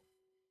for.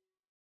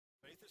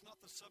 Faith is not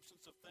the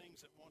substance of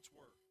things that once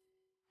were.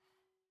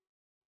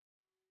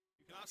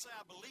 You cannot say,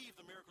 I believe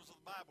the miracles of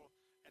the Bible,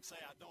 and say,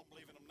 I don't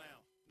believe in them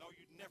now. No,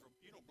 you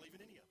don't believe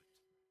in any of it.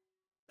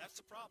 That's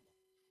the problem.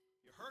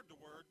 You heard the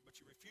word, but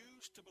you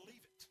refuse to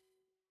believe it.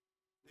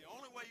 The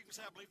only way you can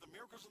say, I believe the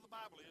miracles of the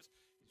Bible is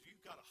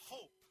you've got a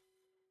hope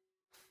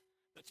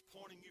that's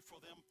pointing you for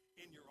them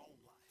in your own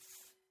life.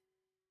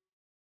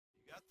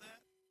 You got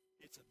that?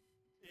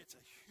 It's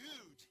a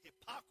huge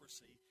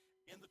hypocrisy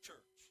in the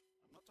church.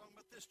 I'm not talking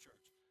about this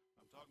church.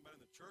 I'm talking about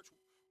in the church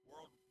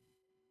world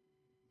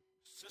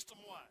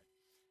system-wide.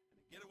 And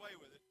they get away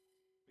with it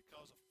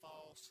because of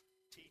false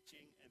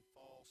teaching and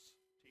false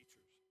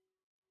teachers.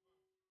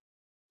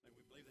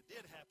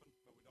 did happen,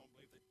 but we don't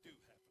believe they do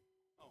happen.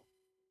 Oh.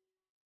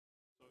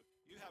 So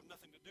you have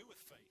nothing to do with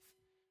faith.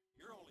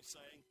 You're only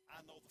saying,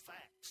 I know the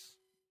facts.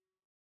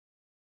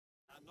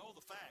 I know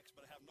the facts,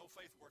 but I have no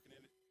faith working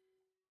in it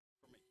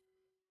for me.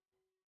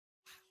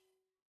 Wow.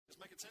 Is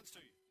this making sense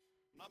to you?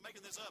 I'm not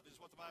making this up. This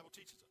is what the Bible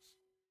teaches us.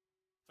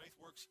 Faith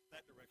works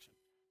that direction,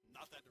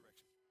 not that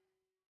direction.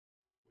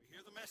 We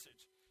hear the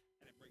message,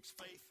 and it brings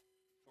faith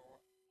for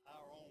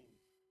our own.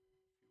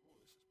 Oh,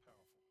 this is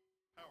powerful.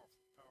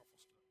 Powerful, powerful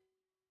stuff.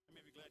 I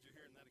may be glad you're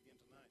hearing that again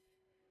tonight.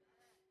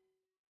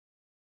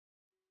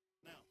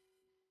 Now,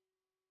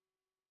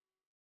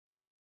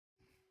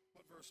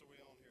 what verse are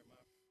we on here,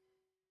 Mike?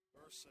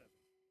 Verse 7.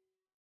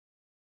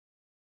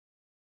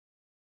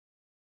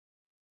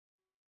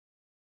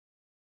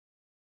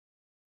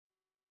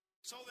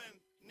 So then,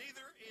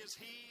 neither is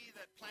he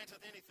that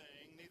planteth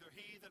anything, neither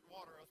he that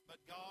watereth,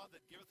 but God that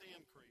giveth the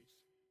increase.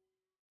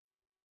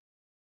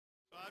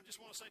 So I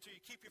just want to say to you,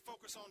 keep your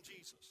focus on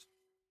Jesus.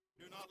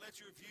 Do not let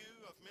your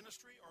view of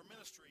ministry or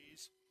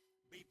ministries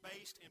be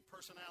based in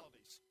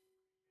personalities.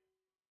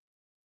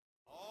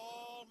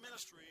 All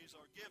ministries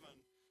are given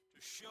to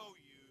show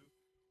you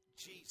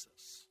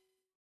Jesus.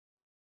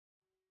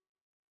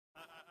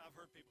 I've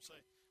heard people say,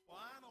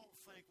 well, I don't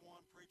think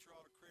one preacher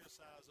ought to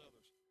criticize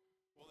others.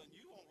 Well, then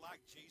you won't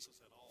like Jesus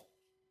at all.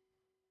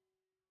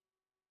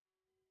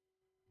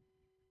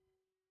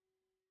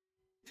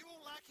 You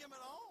won't like him at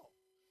all.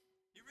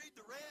 You read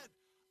the red.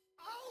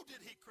 Oh,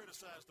 did he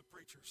criticize the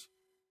preachers?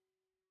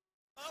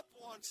 Up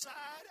one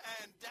side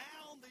and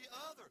down the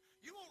other.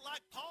 You won't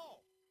like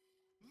Paul.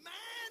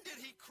 Man,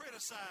 did he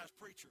criticize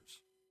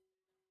preachers.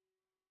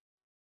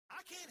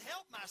 I can't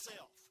help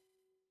myself.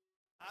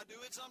 I do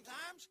it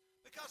sometimes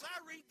because I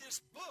read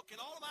this book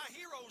and all of my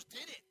heroes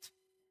did it.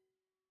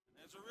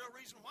 There's a real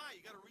reason why.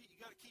 You got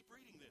to keep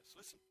reading this.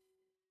 Listen.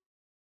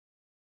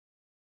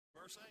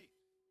 Verse 8.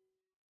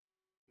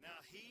 Now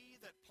he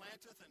that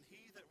planteth and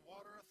he that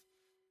watereth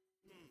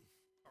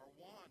are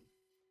one,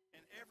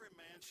 and every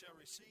man shall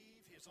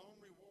receive his own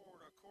reward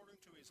according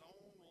to his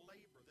own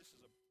labor. This is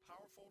a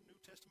powerful New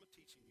Testament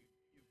teaching.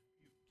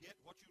 You get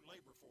what you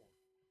labor for.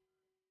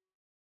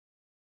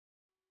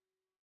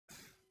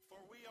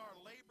 For we are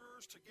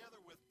laborers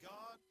together with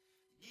God.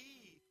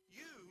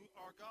 You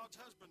are God's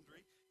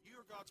husbandry. You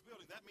are God's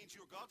building. That means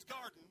you're God's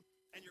garden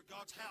and you're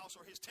God's house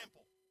or his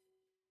temple.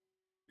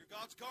 You're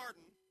God's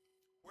garden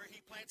where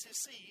he plants his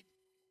seed.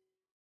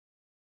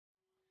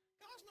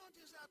 God's not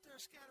just out there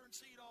scattering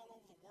seed all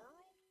over the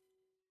world.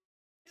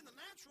 In the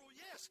natural,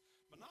 yes,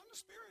 but not in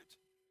the spirit.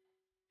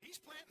 He's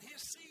planting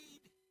his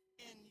seed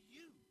in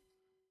you.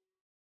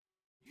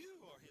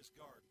 You are his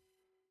garden.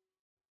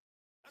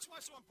 That's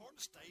why it's so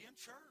important to stay in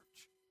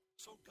church,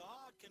 so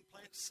God can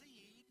plant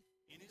seed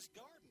in his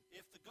garden.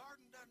 If the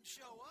garden doesn't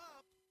show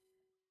up,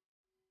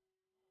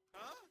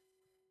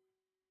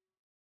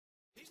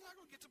 he's not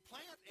going to get to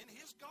plant in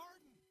his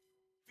garden.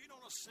 If you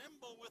don't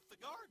assemble with the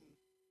garden,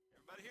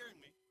 everybody hearing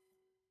me?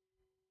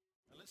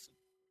 Now listen,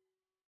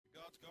 you're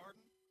God's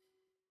garden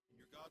and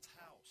you're God's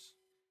house.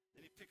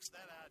 Then he picks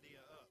that idea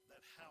up,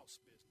 that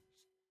house business,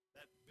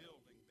 that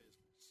building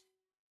business.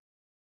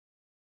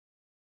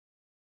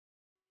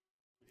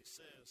 And he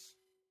says,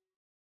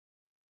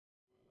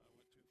 well, I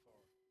went too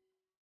far.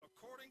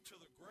 According to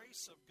the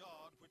grace of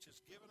God which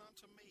is given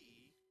unto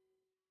me,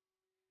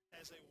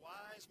 as a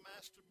wise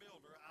master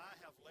builder, I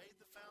have laid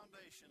the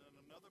foundation, and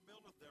another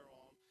buildeth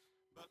thereon.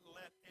 But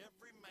let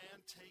every man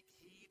take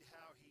heed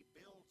how he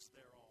builds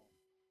thereon.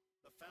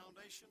 The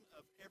foundation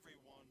of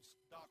everyone's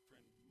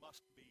doctrine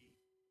must be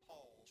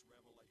Paul's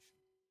revelation.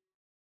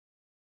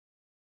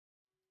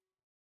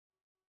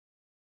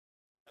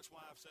 That's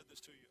why I've said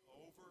this to you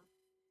over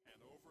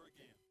and over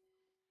again.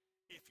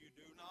 If you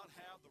do not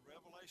have the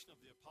revelation of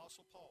the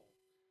Apostle Paul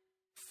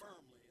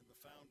firmly in the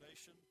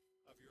foundation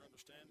of your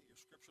understanding, your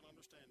scriptural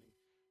understanding,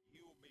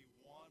 you will be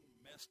one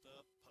messed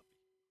up puppy.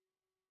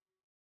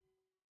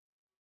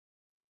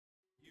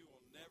 You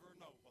will never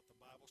know what the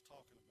Bible's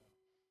talking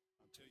about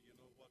until you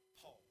know what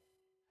Paul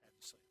had to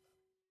say about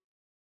it.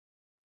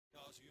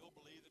 Because you'll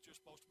believe that you're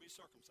supposed to be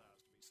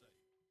circumcised to be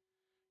saved.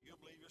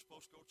 You'll believe you're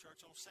supposed to go to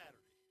church on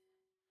Saturday.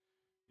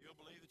 You'll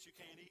believe that you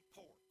can't eat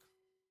pork.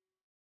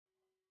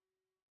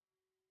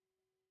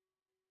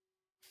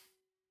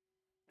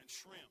 And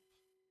shrimp.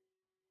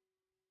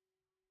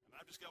 And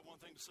I've just got one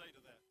thing to say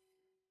to that.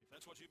 If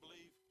that's what you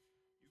believe,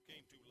 you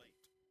came too late.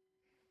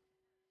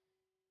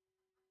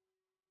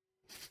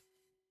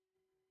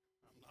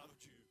 I'm not a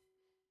Jew.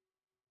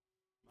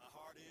 My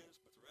heart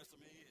is, but the rest of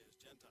me is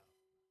Gentile.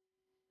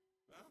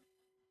 Well,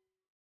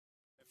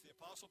 if the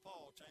Apostle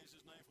Paul changed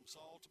his name from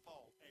Saul to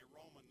Paul, a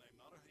Roman name,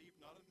 not a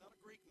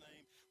Greek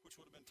name, which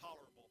would have been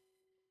tolerable,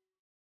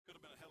 could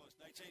have been a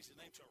Hellenist name, he changed his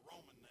name to a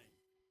Roman name.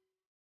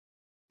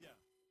 Yeah,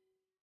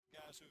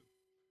 guys who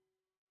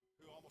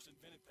almost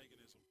invented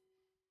paganism.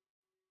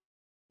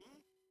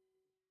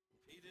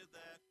 If he did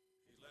that,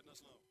 he's letting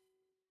us know.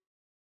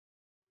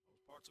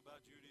 Those parts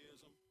about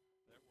Judaism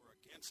that were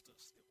against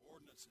us, the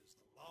ordinances,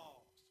 the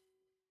laws,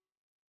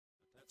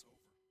 that's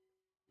over.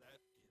 That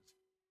is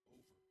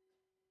over.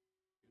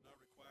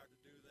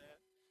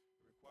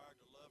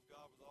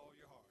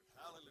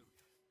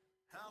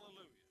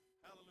 Hallelujah.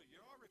 Hallelujah.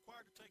 You are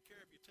required to take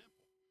care of your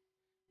temple.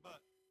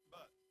 But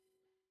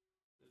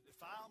the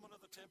defilement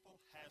of the temple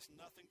has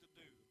nothing to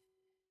do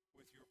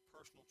with your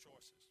personal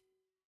choices.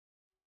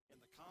 In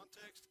the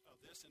context of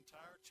this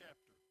entire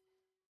chapter,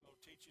 I'm going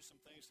to teach you some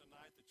things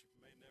tonight that you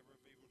may never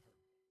have even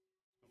heard.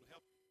 It's going to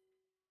help you.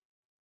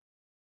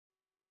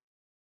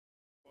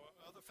 For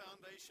other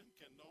foundation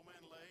can no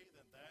man lay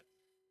than that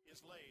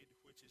is laid,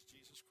 which is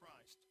Jesus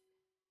Christ.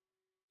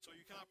 So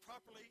you cannot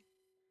properly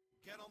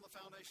get on the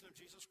foundation of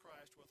Jesus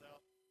Christ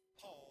without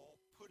Paul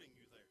putting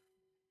you there.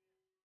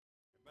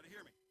 Everybody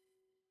hear me?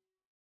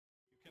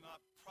 You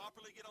cannot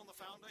properly get on the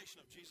foundation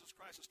of Jesus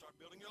Christ and start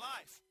building your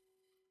life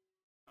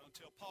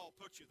until Paul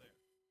puts you there.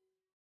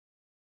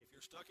 If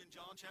you're stuck in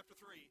John chapter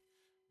 3,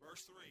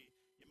 verse 3,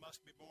 you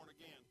must be born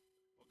again.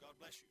 Well, God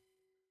bless you.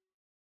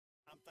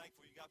 I'm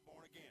thankful you got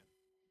born again.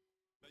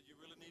 But you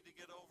really need to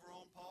get over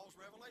on Paul's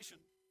revelation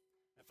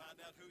and find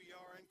out who you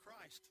are in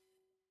Christ.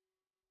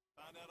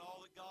 Find out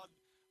all that God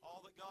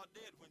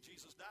did when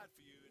Jesus died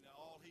for you and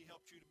all he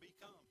helped you to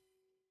become.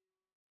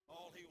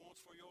 All he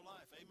wants for your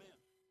life. Amen.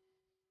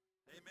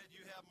 Amen.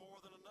 You have more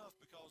than enough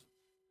because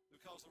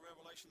the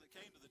revelation that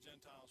came to the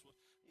Gentiles was,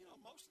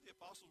 most of the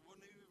apostles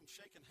wouldn't even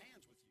shaking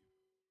hands with you.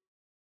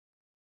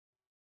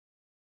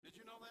 Did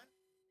you know that?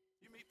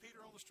 You meet Peter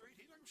on the street,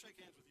 he's not going to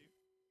shake hands with you.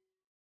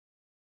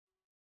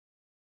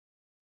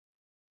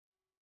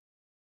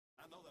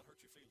 I know that hurt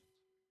your feelings.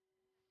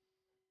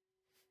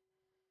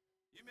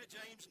 You met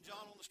James and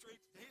John on the street,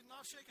 he's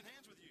not shaking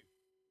hands with you.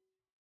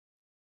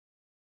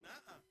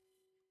 Nuh-uh.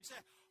 You say,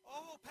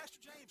 oh,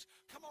 Pastor James,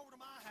 come over to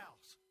my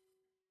house.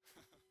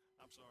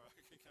 I'm sorry, I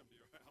can't come to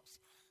your house.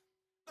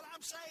 But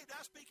I'm saved,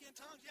 I speak in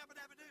tongues,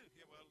 yabba-dabba-doo.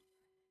 Yeah, well,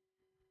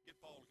 get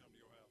Paul to come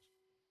to your house.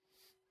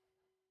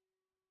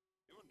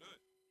 He wouldn't do it.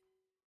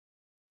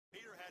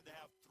 Peter had to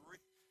have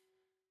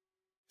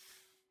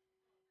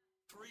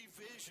three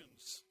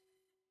visions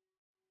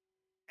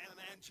and an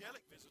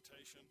angelic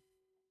visitation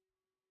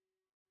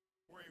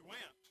where he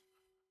went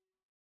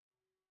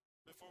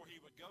before he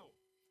would go.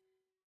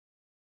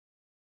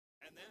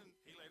 And then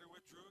he later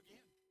withdrew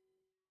again.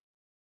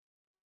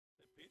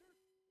 Said, Peter,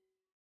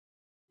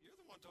 you're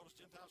the one who told us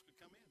Gentiles could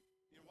come in.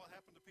 You know what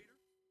happened to Peter?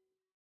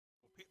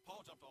 Well,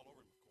 Paul jumped all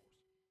over him, of course.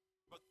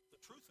 But the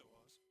truth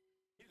was,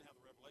 he didn't have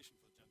the revelation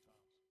for the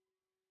Gentiles.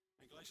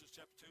 And Galatians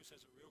chapter 2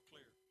 says it real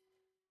clear.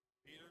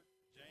 Peter,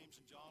 James,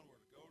 and John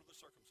were to go to the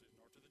circumcision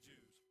or to the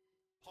Jews.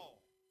 Paul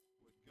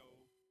would go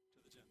to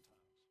the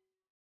Gentiles.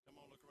 Come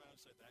on, look around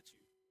and say, that's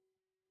you.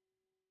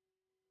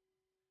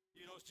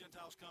 You notice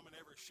Gentiles come in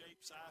every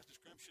shape, size,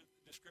 description,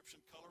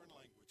 color, and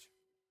language.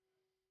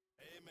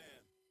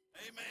 Amen.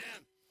 Amen.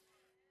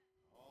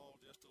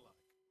 All just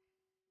alike.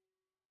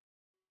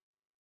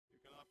 You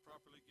cannot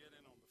properly get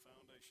in on the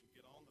foundation,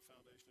 get on the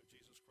foundation of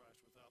Jesus Christ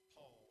without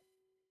Paul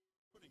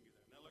putting you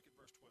there. Now look at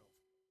verse 12.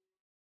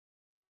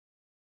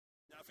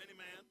 Now if any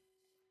man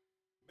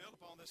build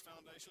upon this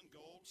foundation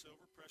gold,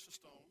 silver, precious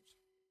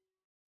stones,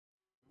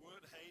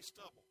 wood, hay,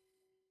 stubble.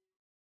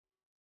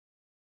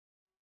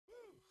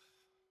 Whew.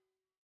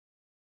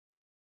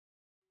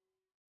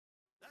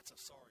 That's a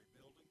sorry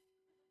building.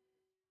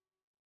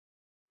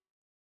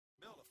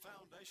 Build a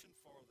foundation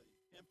for the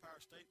Empire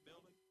State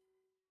Building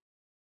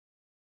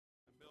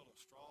and build a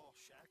straw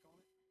shack on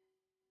it.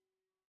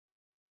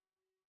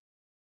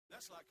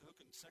 That's like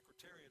hooking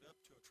Secretariat up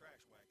to a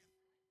trash wagon.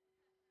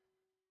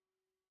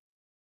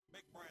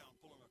 Big Brown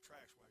pulling a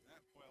trash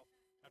wagon. Well,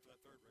 after that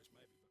third race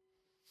maybe, but.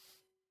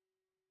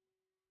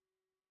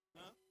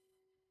 Huh?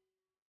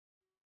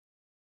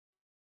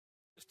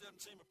 This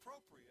doesn't seem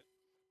appropriate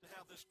to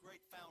have this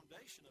great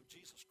foundation of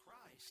Jesus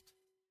Christ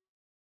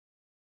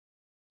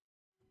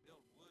and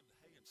build wood,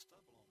 hay, and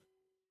stubble on it.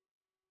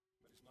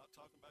 But he's not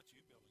talking about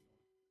you building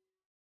on it.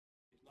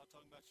 He's not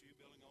talking about you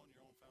building on your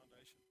own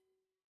foundation.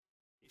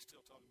 He's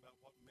still talking about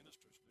what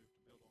ministers do to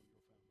build on your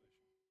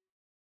foundation.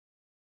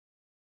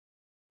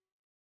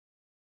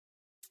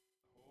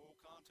 The whole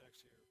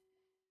context here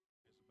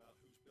is about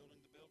who's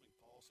building the building.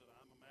 Paul said,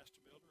 I'm a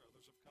master builder.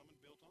 Others have come and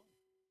built on.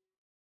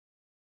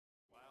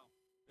 Wow.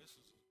 This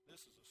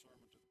is a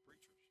sermon to the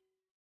preachers.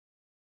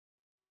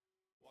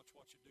 Watch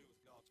what you do with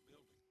God's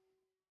building.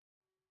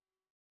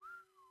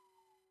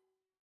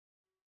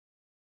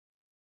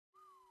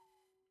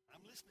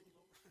 I'm listening,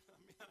 Lord.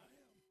 I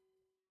am.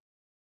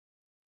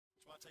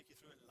 That's why I take you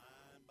through it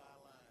line by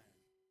line.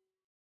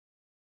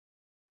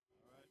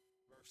 All right,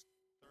 verse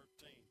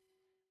 13.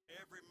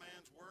 Every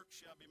man's work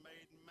shall be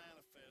made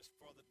manifest,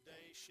 for the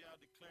day shall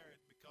declare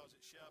it, because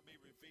it shall be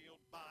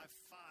revealed by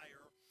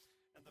fire,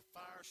 and the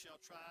fire shall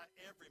try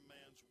every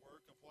man's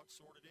work of what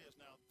sort it is.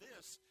 Now,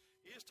 this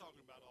is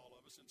talking about all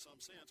of us in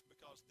some sense,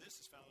 because this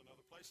is found in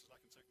other places,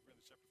 like in 2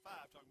 Corinthians chapter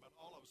 5, talking about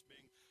all of us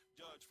being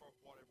judged for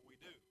whatever we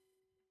do.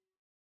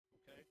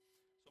 Okay?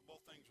 So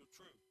both things are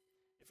true.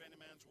 If any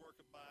man's work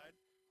abide,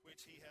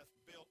 which he hath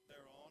built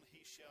thereon,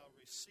 he shall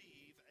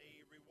receive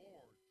a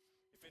reward.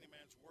 If any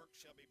man's work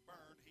shall be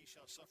burned, he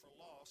shall suffer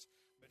loss,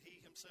 but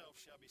he himself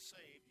shall be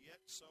saved,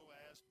 yet so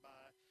as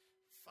by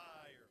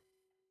fire.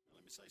 Now,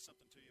 let me say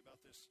something to you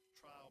about this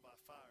trial by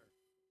fire.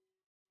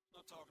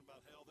 I'm not talking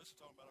about hell. This is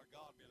talking about our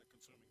God being a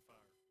consuming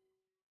fire.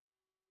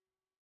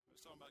 It's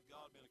talking about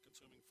God being a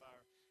consuming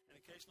fire. And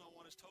in case no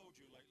one has told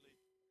you lately,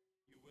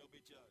 you will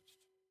be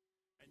judged.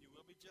 And you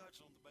will be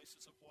judged on the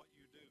basis of what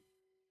you do.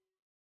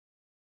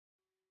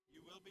 You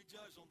will be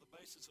judged on the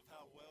basis of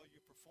how well you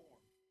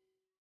perform.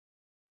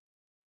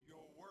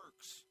 Your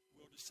works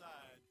will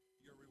decide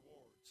your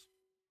rewards.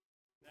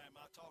 Now, am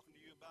I talking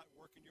to you about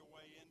working your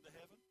way into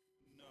heaven?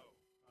 No,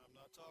 I'm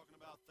not talking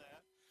about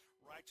that.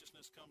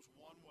 Righteousness comes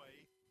one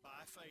way,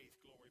 by faith,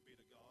 glory be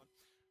to God.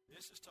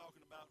 This is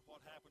talking about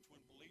what happens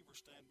when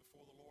believers stand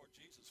before the Lord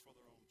Jesus for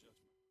their own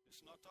judgment.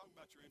 It's not talking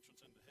about your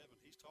entrance into heaven.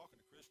 He's talking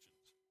to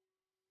Christians.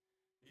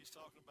 He's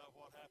talking about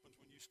what happens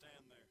when you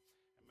stand there.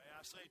 And may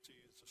I say to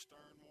you, it's a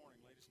stern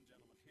warning, ladies and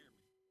gentlemen, hear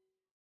me.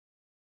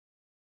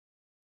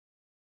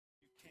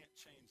 You can't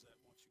change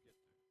that once you get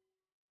there.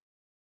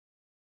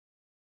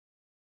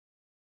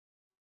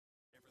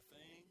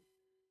 Everything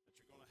that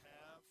you're going to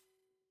have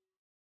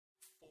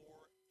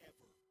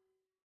forever.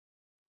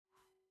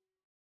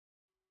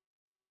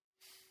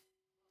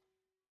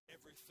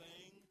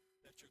 Everything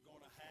that you're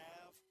going to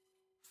have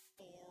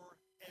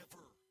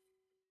forever.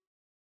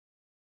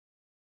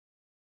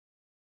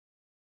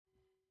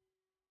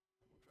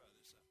 I'm going to try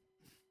this out.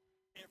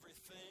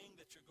 Everything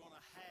that you're going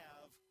to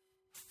have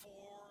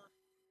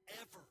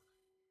forever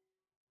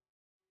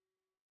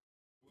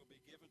will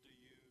be given to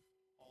you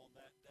on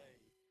that day,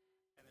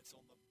 and it's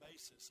on the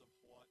basis of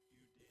what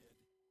you did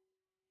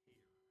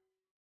here.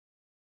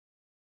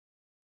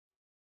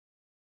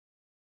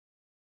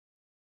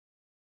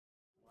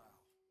 Wow.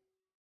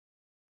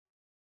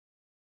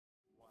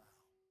 Wow.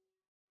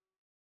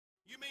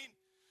 You mean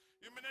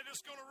they're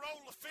just going to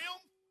roll the film?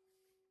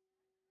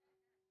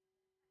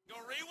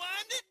 Going to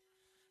rewind it?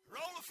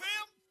 Roll the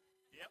film?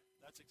 Yep,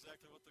 that's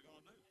exactly what they're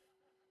going to do.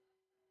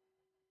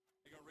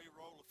 They're going to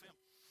re-roll the film.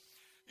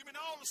 You mean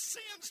all the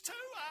sins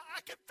too? I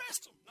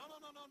confessed them. No.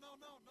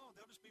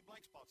 There'll just be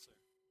blank spots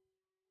there.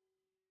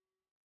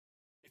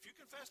 If you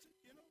confessed it,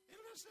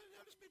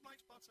 there'll just be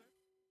blank spots there.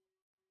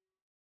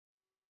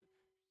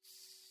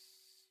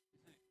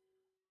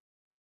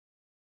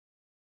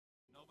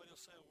 Nobody will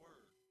say a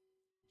word.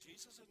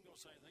 Jesus isn't going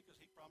to say anything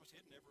because he promised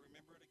he'd never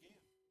remember it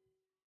again.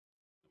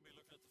 They'll be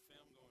looking at the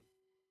film going,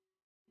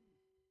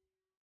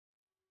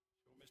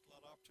 sure missed a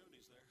lot of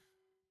opportunities there.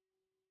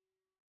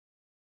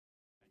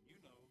 And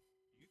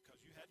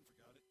because you hadn't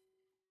forgot it,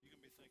 you're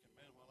going to be thinking,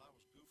 man, while I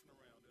was goofing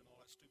around doing all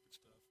that stupid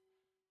stuff,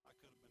 I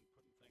could have been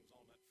putting things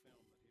on that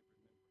film that he'd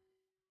remember.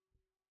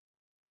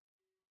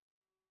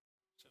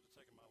 Instead of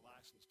taking my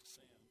license to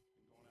sin and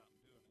going out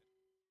and doing it,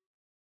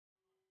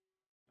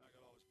 I got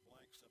all this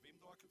blank stuff, even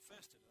though I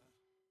confessed it.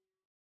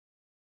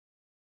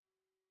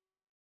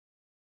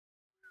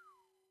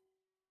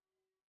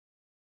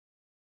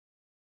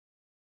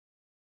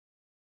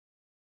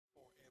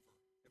 Forever.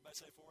 Everybody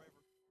say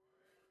forever.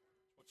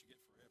 It's what you get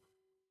forever.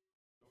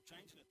 No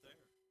changing it there.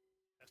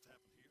 It has to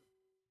happen here.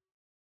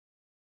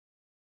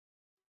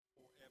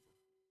 Forever.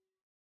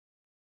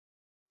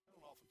 I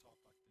don't often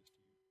talk like this to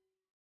you.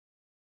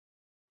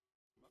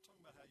 I'm not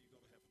talking about how you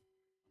go to heaven.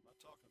 I'm not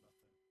talking about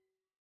that.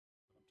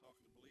 But I'm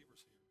talking to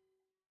believers here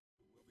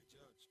who will be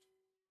judged.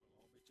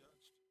 We'll all be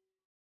judged.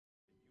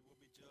 And you will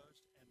be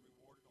judged and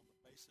rewarded on the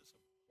basis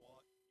of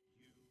what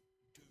you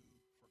do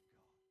for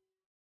God.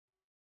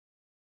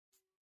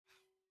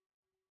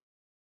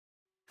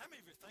 How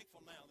many of you are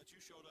thankful now that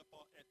you showed up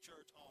at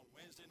church on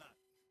Wednesday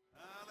night?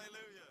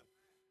 Hallelujah.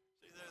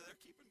 See, they're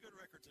keeping good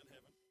records in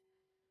heaven.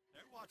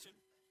 They're watching.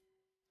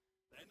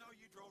 They know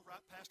you drove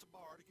right past a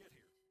bar to get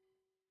here.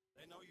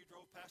 They know you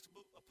drove past a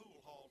pool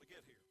hall to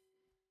get here.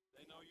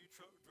 They know you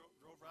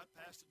drove right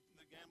past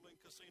the gambling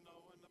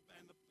casino and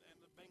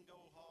the bingo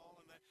hall,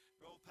 and they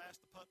drove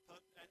past the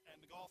putt-putt and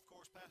the golf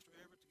course, Pastor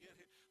Everett, to get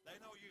here. They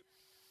know you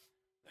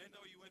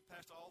went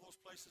past all those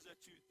places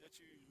that you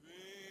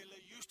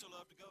really used to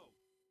love to go.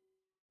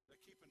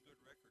 They're keeping good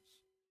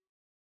records.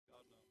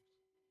 God knows.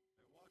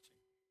 They're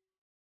watching.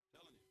 I'm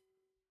telling you,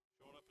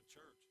 showing up in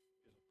church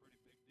is a pretty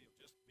big deal.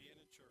 Just being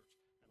in church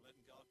and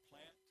letting God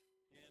plant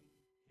in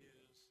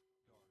his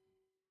garden.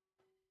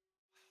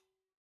 Wow.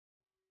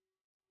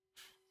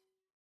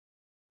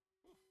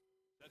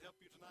 Does that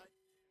help you tonight?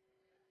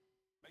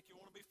 Make you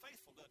want to be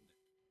faithful, doesn't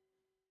it?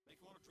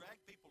 Make you want to drag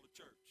people to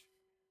church.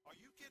 Are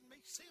you kidding me?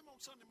 See them on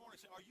Sunday morning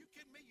and say, are you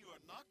kidding me? You are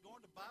not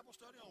going to Bible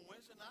study on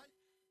Wednesday night?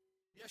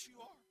 Yes, you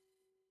are.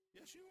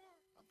 Yes, you are.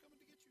 I'm coming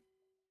to get you.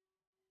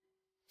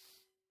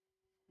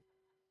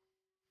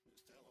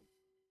 Just tell them.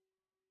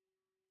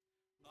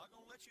 I'm not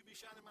going to let you be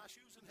shining my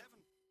shoes in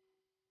heaven.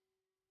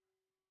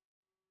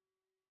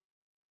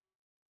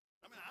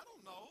 I mean, I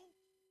don't know.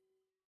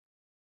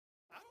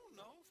 I don't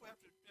know if we have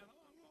to, I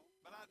don't know.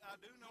 But I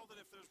do know that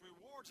if there's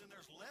rewards and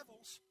there's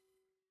levels,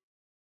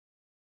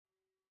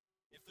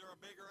 if there are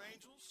bigger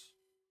angels,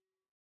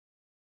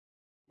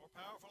 more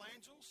powerful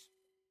angels,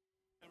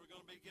 and we're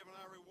going to be given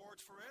our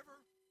rewards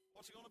forever,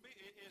 what's it going to be?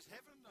 Is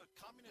heaven a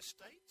communist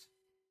state?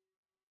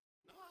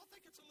 No, I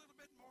think it's a little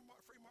bit more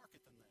free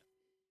market than that.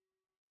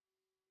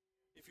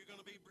 if you're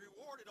going to be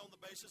rewarded on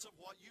the basis of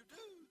what you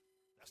do.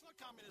 That's not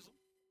communism.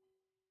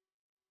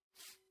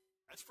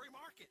 That's free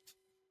market.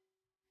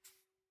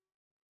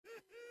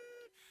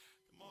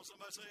 Come on,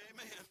 somebody say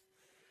amen.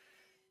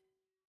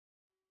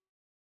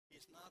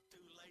 It's not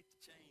too late to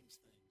change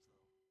things,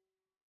 though.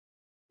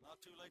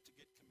 Not too late to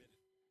get committed.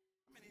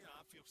 I mean,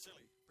 I feel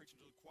silly preaching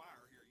to the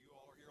choir here. You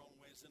all are here on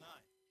Wednesday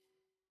night.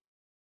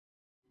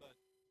 But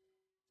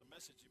it's a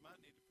message you might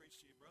need to preach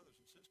to your brothers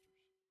and sisters.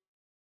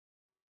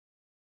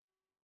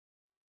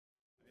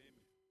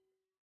 Amen.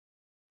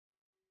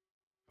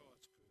 Oh,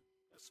 that's good.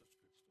 That's such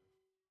good stuff.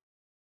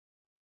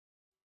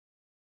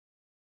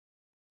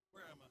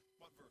 Where am I?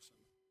 What verse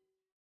am I?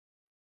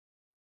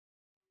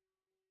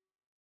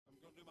 I'm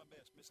going to do my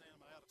best. Miss Ann,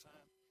 am I out of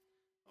time?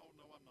 Oh,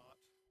 no, I'm not.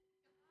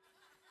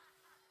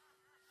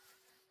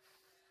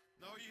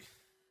 No, you.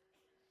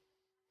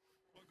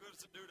 What good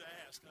does it do to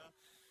ask, huh?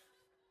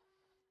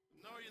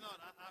 No, you're not.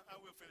 I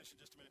will finish in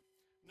just a minute.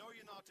 Know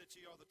ye not that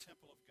ye are the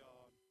temple of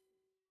God,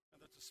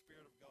 and that the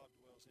Spirit of God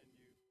dwells in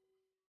you?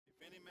 If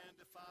any man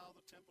defile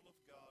the temple of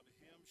God,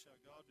 him shall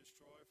God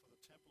destroy, for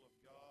the temple of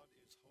God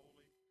is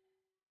holy,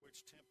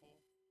 which temple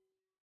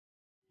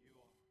you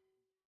are.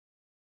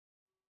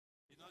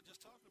 He's not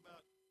just talking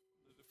about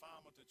the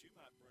defilement that you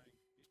might bring.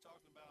 He's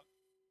talking about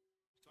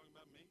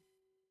me.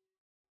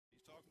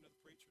 He's talking to the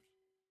preachers.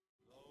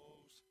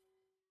 Those,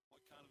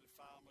 what kind of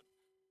defilement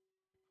you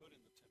put in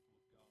the temple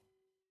of God.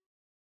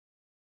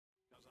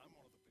 Because I'm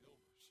one of the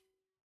builders.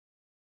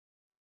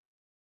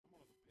 I'm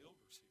one of the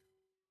builders here.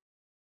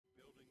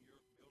 Building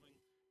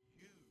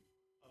you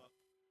up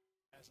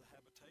as a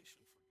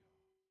habitation for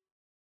God.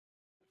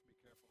 I have to be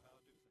careful how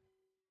I do that.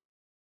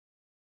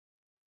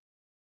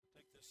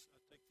 I take this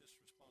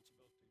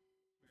responsibility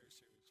very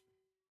seriously.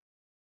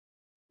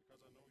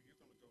 Because I know you're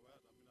going to go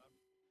out. I mean, I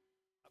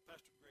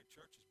pastored great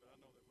churches, but I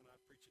know that when I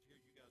preach it here,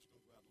 you guys are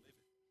going to go out and live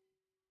it.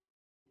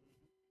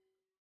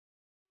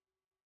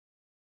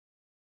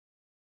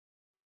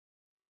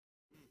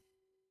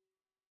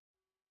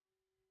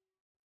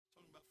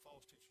 Talking about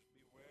false teachers.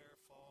 Beware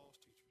false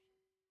teachers.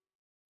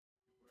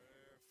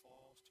 Beware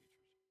false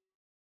teachers.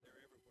 They're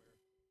everywhere.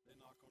 They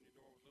knock on your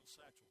door with little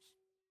satchels.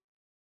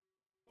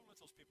 Don't let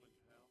those people in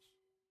your house.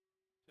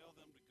 Tell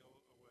them to go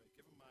away.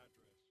 Give them my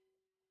address.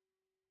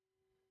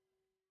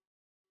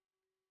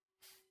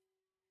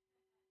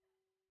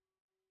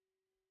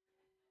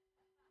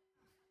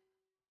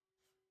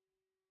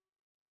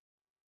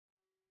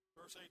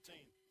 Verse 18,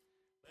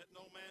 let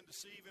no man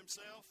deceive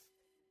himself.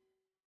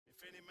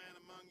 If any man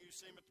among you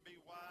seemeth to be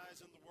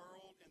wise in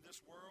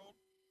this world,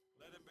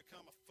 let him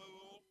become a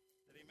fool,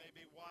 that he may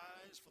be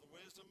wise, for the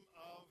wisdom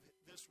of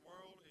this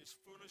world is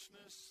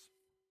foolishness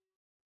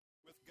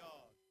with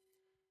God.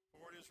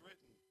 For it is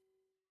written,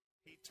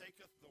 he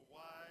taketh the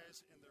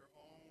wise in their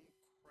own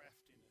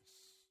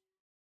craftiness.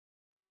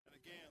 And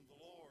again,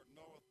 the Lord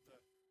knoweth the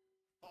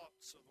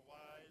thoughts of the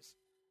wise,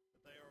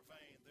 that they are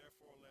vain.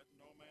 Therefore let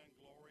no man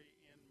glory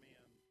in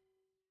men.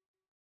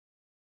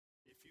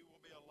 If you will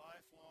be a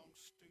lifelong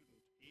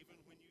student, even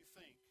when you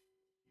think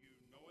you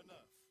know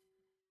enough,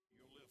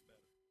 you'll live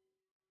better.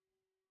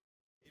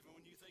 Even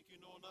when you think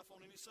you know enough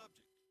on any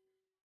subject,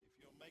 if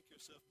you'll make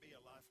yourself be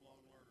a lifelong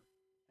learner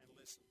and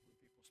listen when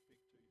people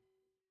speak to you.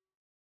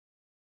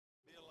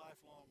 Be a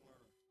lifelong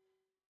learner.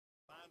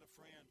 Find a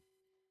friend.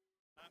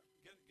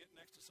 Get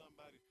next to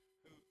somebody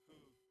who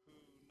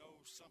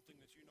knows something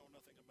that you know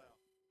nothing about.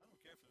 I don't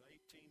care if they're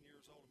 18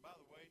 years old. And by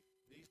the way,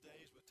 these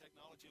days with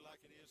technology like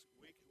it is,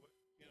 we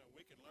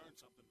can learn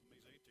something from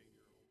these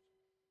 18-year-olds.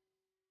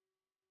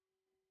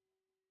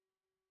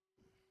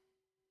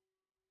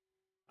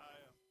 I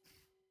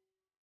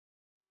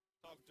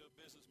talked to a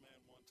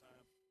businessman one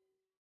time,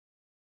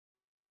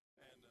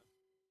 and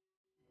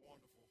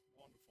wonderful,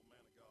 wonderful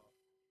man of God.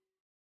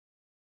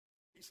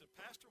 He said,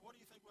 Pastor, what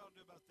do you think we ought to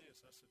do about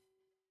this? I said,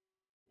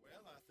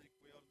 well, I think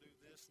we ought to do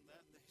this and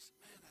that. And he said,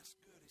 man, that's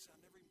good. He said,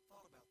 I never even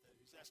thought about that.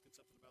 He's asking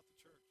something about the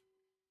church.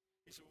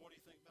 He said, what do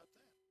you think about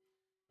that?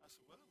 I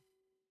said, well,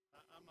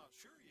 I'm not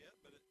sure yet,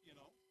 but,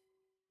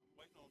 I'm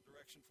waiting on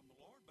direction from the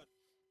Lord, but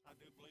I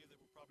do believe that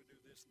we'll probably do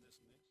this and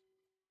this and this.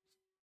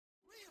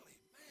 Really?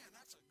 Man,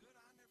 that's a good,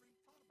 I never even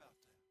thought about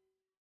that.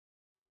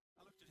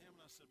 I looked at him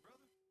and I said,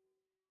 brother,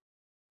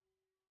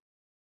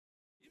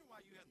 you know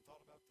why you hadn't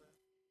thought about that?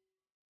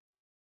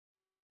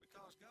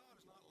 Because God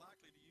is not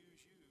likely to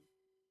use you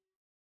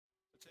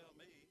to tell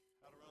me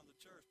how to run the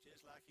church,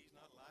 just like he's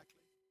not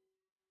likely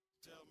to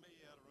tell me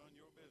how to run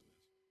your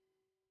business.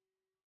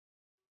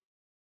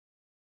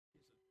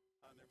 He said,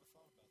 I never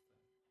thought about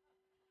that.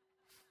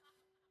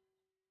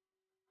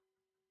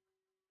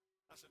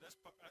 I said,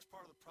 that's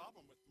part of the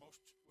problem with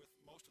most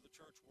of the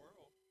church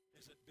world,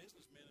 is that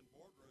businessmen in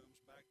boardrooms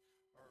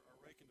are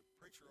raking the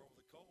preacher over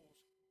the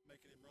coals,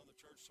 making him run the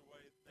church the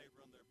way they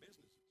run their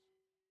businesses.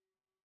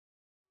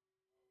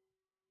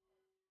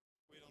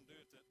 We don't do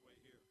it that way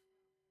here.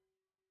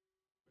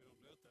 We don't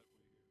do it that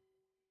way here.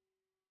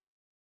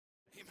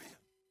 Amen.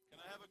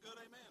 Can I have a good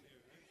amen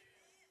here?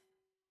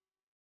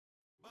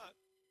 But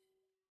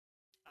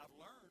I've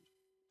learned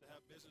to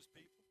have business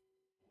people,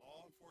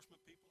 law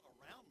enforcement people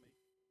around me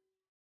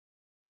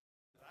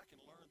that I can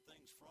learn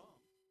things from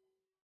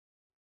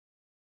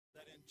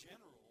that in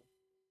general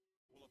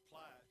will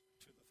apply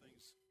to the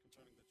things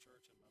concerning the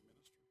church and my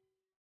ministry.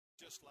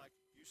 Just like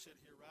you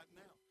sit here right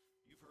now,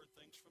 you've heard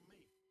things from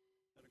me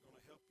that are going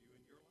to help you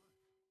in your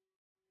life.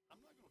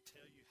 I'm not going to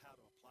tell you how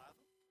to apply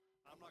them.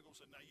 I'm not going to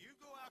say, now you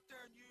go out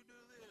there and you do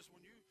this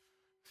when you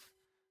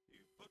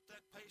put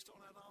that paste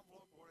on that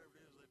envelope or whatever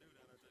it is they do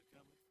down at that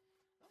company.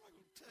 I'm not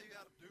going to tell you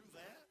how to do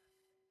that.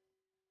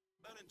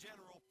 But in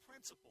general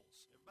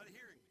principles, everybody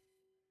hearing me,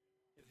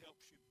 it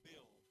helps you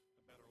build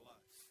a better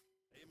life.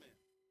 Amen.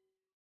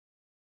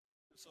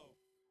 And so,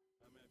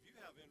 I mean, if you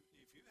have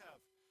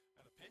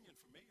an opinion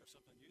for me or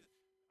something,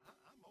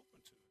 I'm open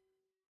to it.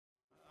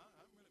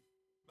 I'm really,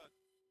 but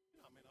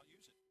I may not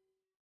use it.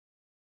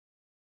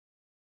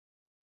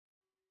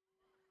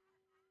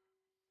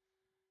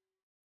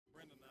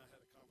 Brenda and I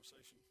had a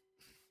conversation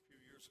a few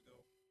years ago.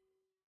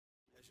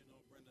 As you know,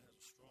 Brenda has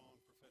a strong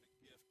prophetic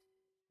gift,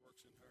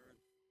 works in her,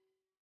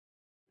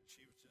 and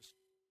she was just,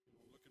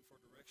 looking for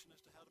direction as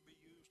to how to be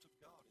used of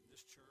God in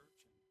this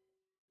church and,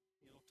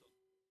 to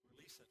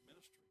release that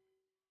ministry.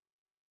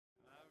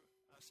 And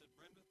I said,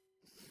 Brenda,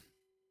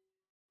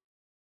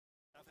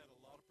 I've had a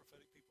lot of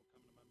prophetic people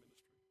come to my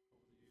ministry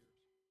over the years.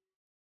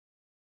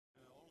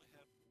 And I only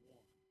had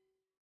one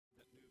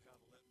that knew how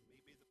to let me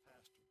be the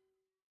pastor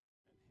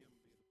and him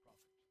be the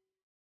prophet.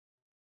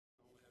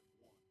 I only had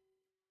one.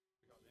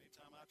 Because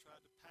anytime I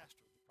tried to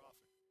pastor the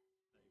prophet,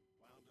 they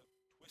wound up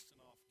twisting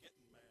off,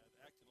 getting mad,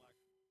 acting like.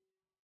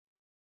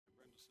 And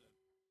Brenda said,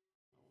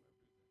 I won't ever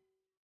do that.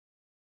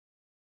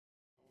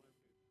 I won't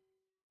ever do that.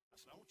 I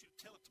said, I want you to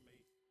tell it to me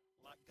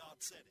like God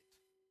said it.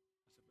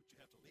 I said, but you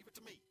have to leave it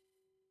to me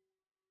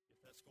if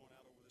that's going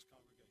out over this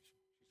congregation.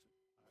 She said,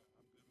 I'm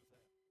good with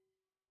that.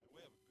 And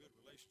we have a good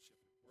relationship.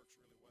 It works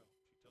really well.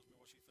 She tells me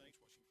what she thinks,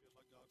 what she feels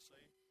like God's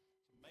saying.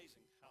 It's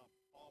amazing how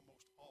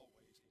almost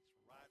always it's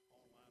right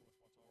on line with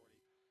what's already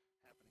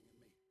happening in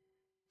me.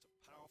 It's a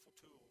powerful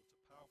tool. It's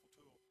a powerful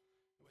tool.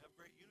 And we have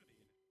great unity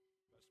in it.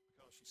 That's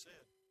because she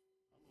said,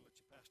 I'm going to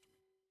let you pastor me.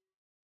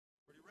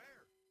 Pretty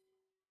rare.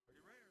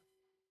 Pretty rare.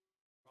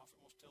 Prophet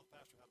wants to tell the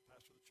pastor how to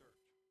pastor the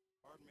church.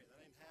 Pardon me, that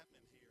ain't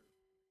happening here.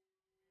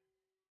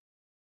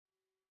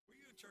 Were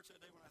you in church that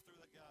day when I threw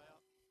that guy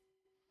out?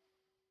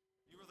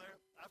 You were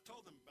there? I've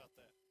told them about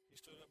that. He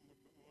stood up and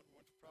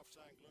went to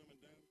prophesying gloom and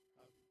doom.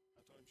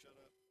 I told him, shut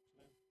up.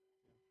 Yeah.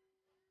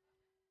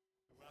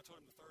 And when I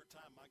told him the third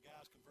time, my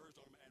guys converged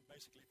on him and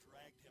basically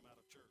dragged him out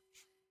of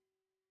church.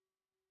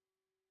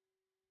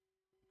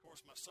 Of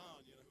course, my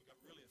son, who got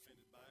really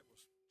offended by it,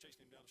 was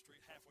chasing him down the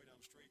street, halfway down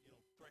the street,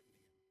 threatening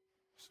him.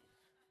 So,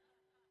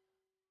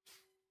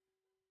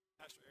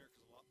 Pastor Eric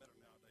is a lot better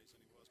nowadays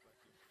than he was back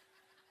then.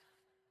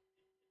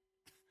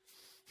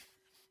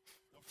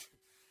 Don't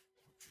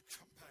you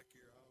come back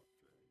here. I'll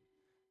drag you.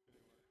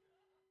 Anyway.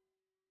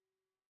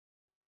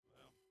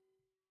 Well,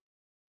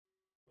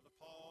 Brother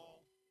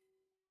Paul,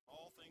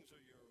 all things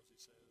are yours, he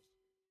says.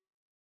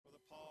 Whether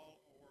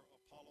Paul or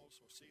Apollos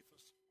or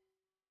Cephas,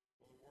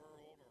 whether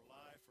world or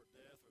life or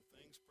death or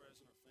things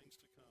present or things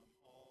to come,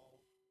 all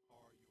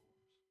are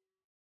yours.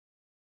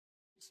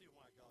 You see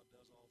why God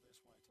does all this,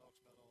 why he talks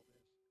about all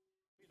this?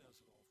 He does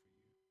it all for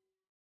you.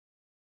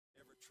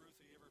 Every truth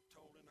he ever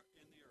told in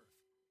the earth,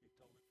 he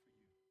told it for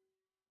you.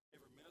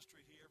 Every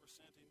ministry he ever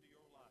sent into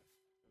your life,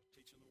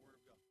 teaching the Word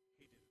of God,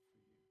 he did it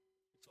for you.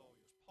 It's all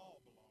yours.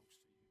 Paul belongs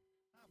to you.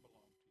 I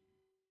belong to you.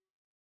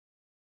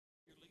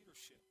 Your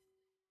leadership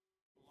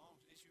is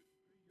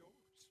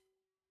yours.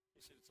 He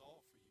said it's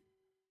all for you.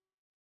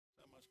 That's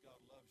how much God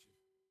loves you.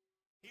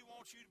 He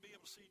wants you to be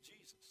able to see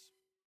Jesus.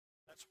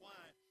 That's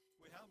why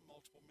we have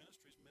multiple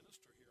ministries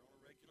minister here on a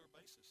regular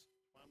basis.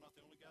 That's why I'm not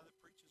the only guy that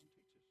preaches and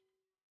teaches.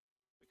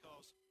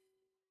 Because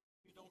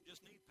you don't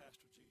just need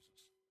Pastor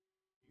Jesus.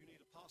 You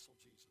need Apostle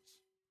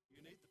Jesus.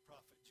 You need the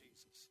Prophet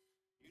Jesus.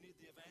 You need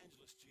the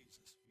Evangelist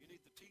Jesus. You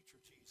need the Teacher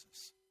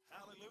Jesus.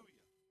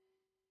 Hallelujah.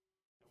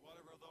 And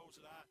whatever of those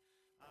that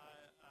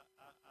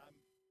I'm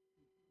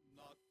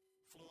not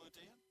fluent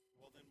in,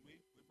 well then we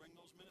bring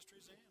those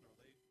ministries in, or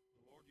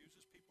the Lord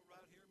uses people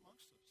right here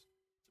amongst us.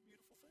 It's a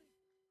beautiful thing.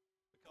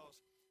 Because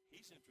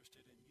he's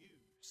interested in you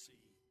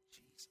seeing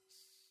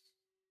Jesus.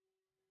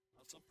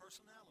 Not some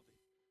personality,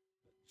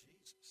 but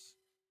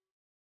Jesus.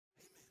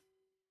 Amen.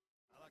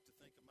 I like to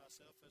think of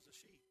myself as a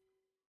sheep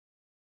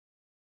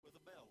with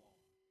a bell on.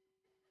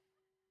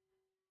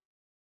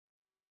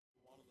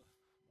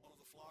 One of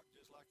the flock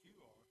just like you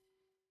are,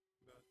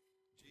 but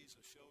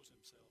Jesus shows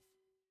himself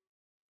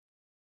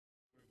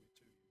through me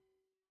to you.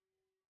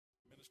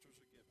 Ministers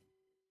are given.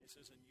 It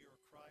says, and you're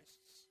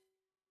Christ's,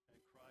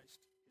 and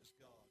Christ is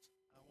God's.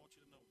 I want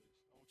you to know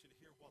this. I want you to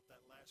hear what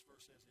that last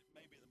verse says. It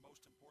may be the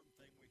most important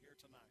thing we hear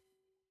tonight.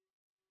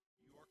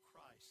 You are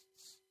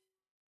Christ's,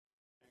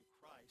 and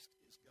Christ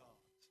is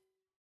God's.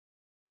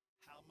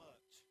 How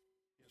much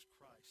is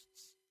Christ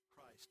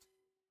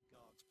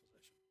God's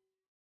possession?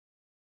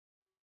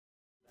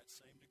 That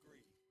same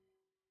degree,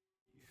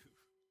 you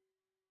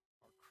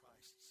are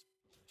Christ's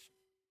possession.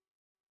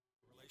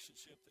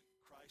 relationship that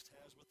Christ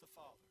has with the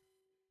Father,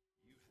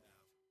 you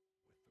have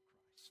with the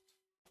Christ.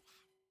 Wow.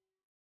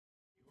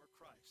 You are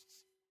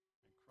Christ's,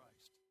 and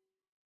Christ is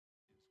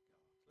God.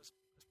 Let's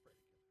pray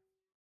together.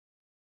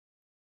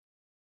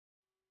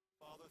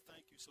 Father,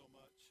 thank you so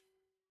much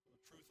for the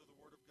truth of the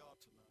Word of God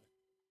tonight.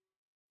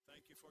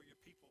 Thank you for your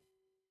people.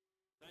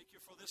 Thank you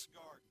for this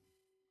garden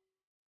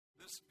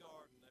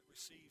that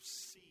receives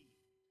seed.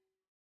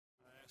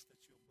 I ask that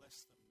you'll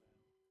bless them now.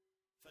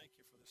 Thank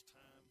you for this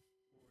time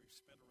where we've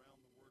spent around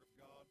the Word of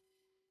God.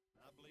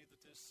 And I believe that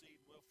this seed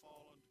will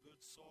fall into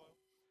good soil,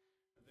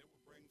 and it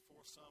will bring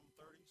forth some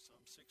 30,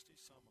 some 60,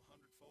 some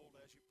 100-fold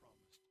as you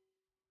promised.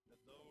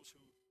 That those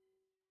who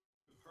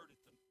heard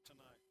it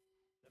tonight,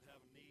 that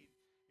have a need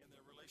in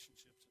their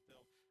relationships, that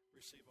they'll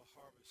receive a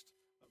harvest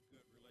of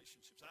good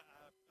relationships.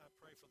 I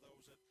pray for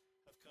those that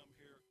have come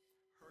here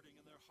hurting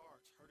in their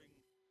hearts, hurting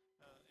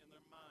in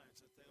their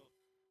minds, that they'll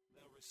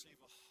receive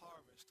a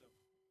harvest of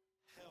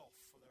health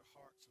for their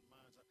hearts and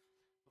minds.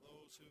 For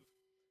those who've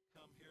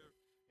come here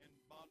in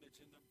bondage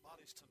in their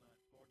bodies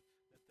tonight, Lord,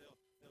 that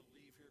they'll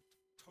leave here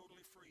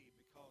totally free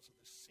because of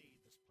the seed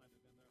that's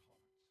planted in their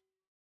hearts.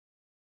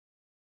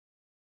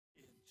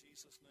 In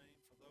Jesus' name,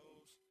 for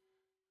those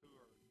who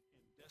are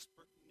in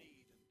desperate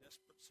need and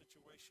desperate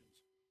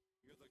situations,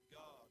 you're the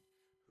God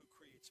who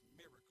creates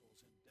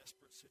miracles in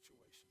desperate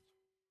situations.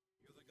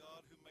 You're the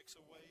God who makes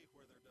a way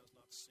where there does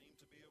not seem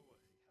to be a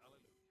way.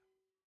 Hallelujah.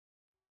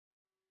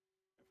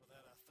 And for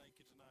that, I thank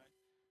you tonight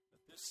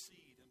that this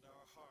seed into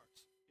our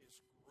hearts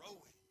is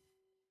growing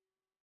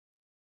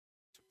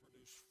to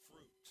produce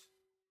fruit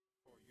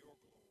for your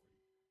glory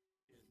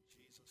in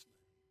Jesus'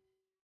 name.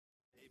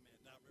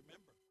 Amen. Now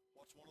remember,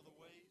 what's one of the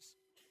ways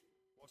you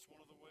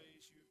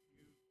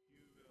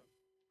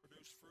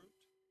produce fruit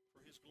for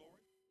his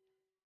glory?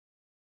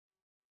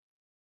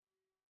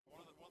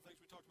 One of the things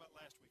we talked about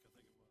last week, I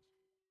think it was.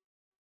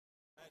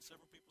 I had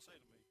several people say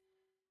to me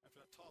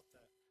after I taught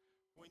that,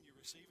 when you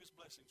receive his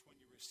blessings, when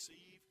you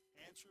receive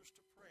answers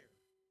to prayer,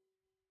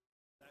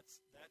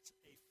 that's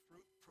a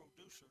fruit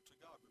producer to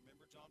God.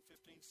 Remember John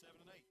 15, 7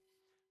 and 8.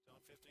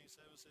 John 15,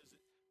 7 says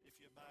that if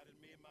you abide in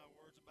me and my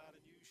words abide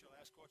in you, you shall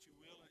ask what you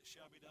will, and it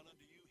shall be done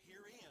unto you.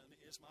 Herein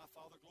is my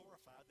Father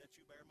glorified, that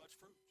you bear much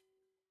fruit.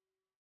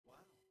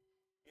 Wow.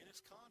 In its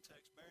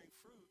context, bearing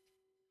fruit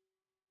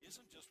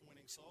isn't just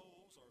winning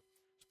souls or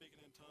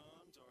speaking in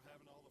tongues or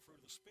having all the fruit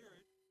of the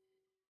Spirit.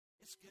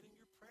 It's getting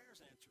your prayers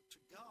answered.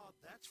 To God,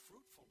 that's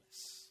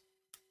fruitfulness.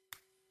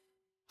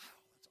 Wow,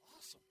 that's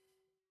awesome.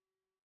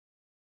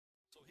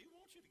 So he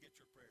wants you to get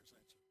your prayers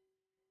answered.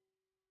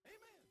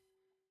 Amen.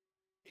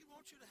 He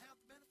wants you to have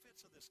the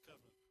benefits of this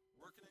covenant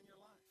working in your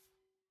life.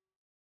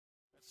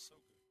 That's so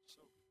good,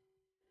 so good.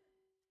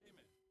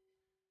 Amen.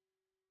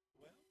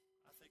 Well,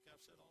 I think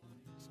I've said all I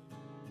need to say.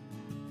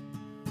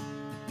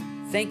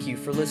 Thank you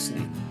for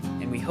listening,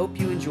 and we hope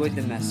you enjoyed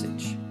the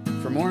message.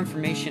 For more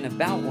information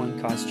about One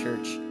Cause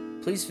Church,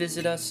 please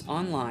visit us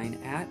online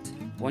at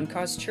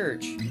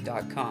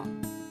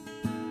onecausechurch.com.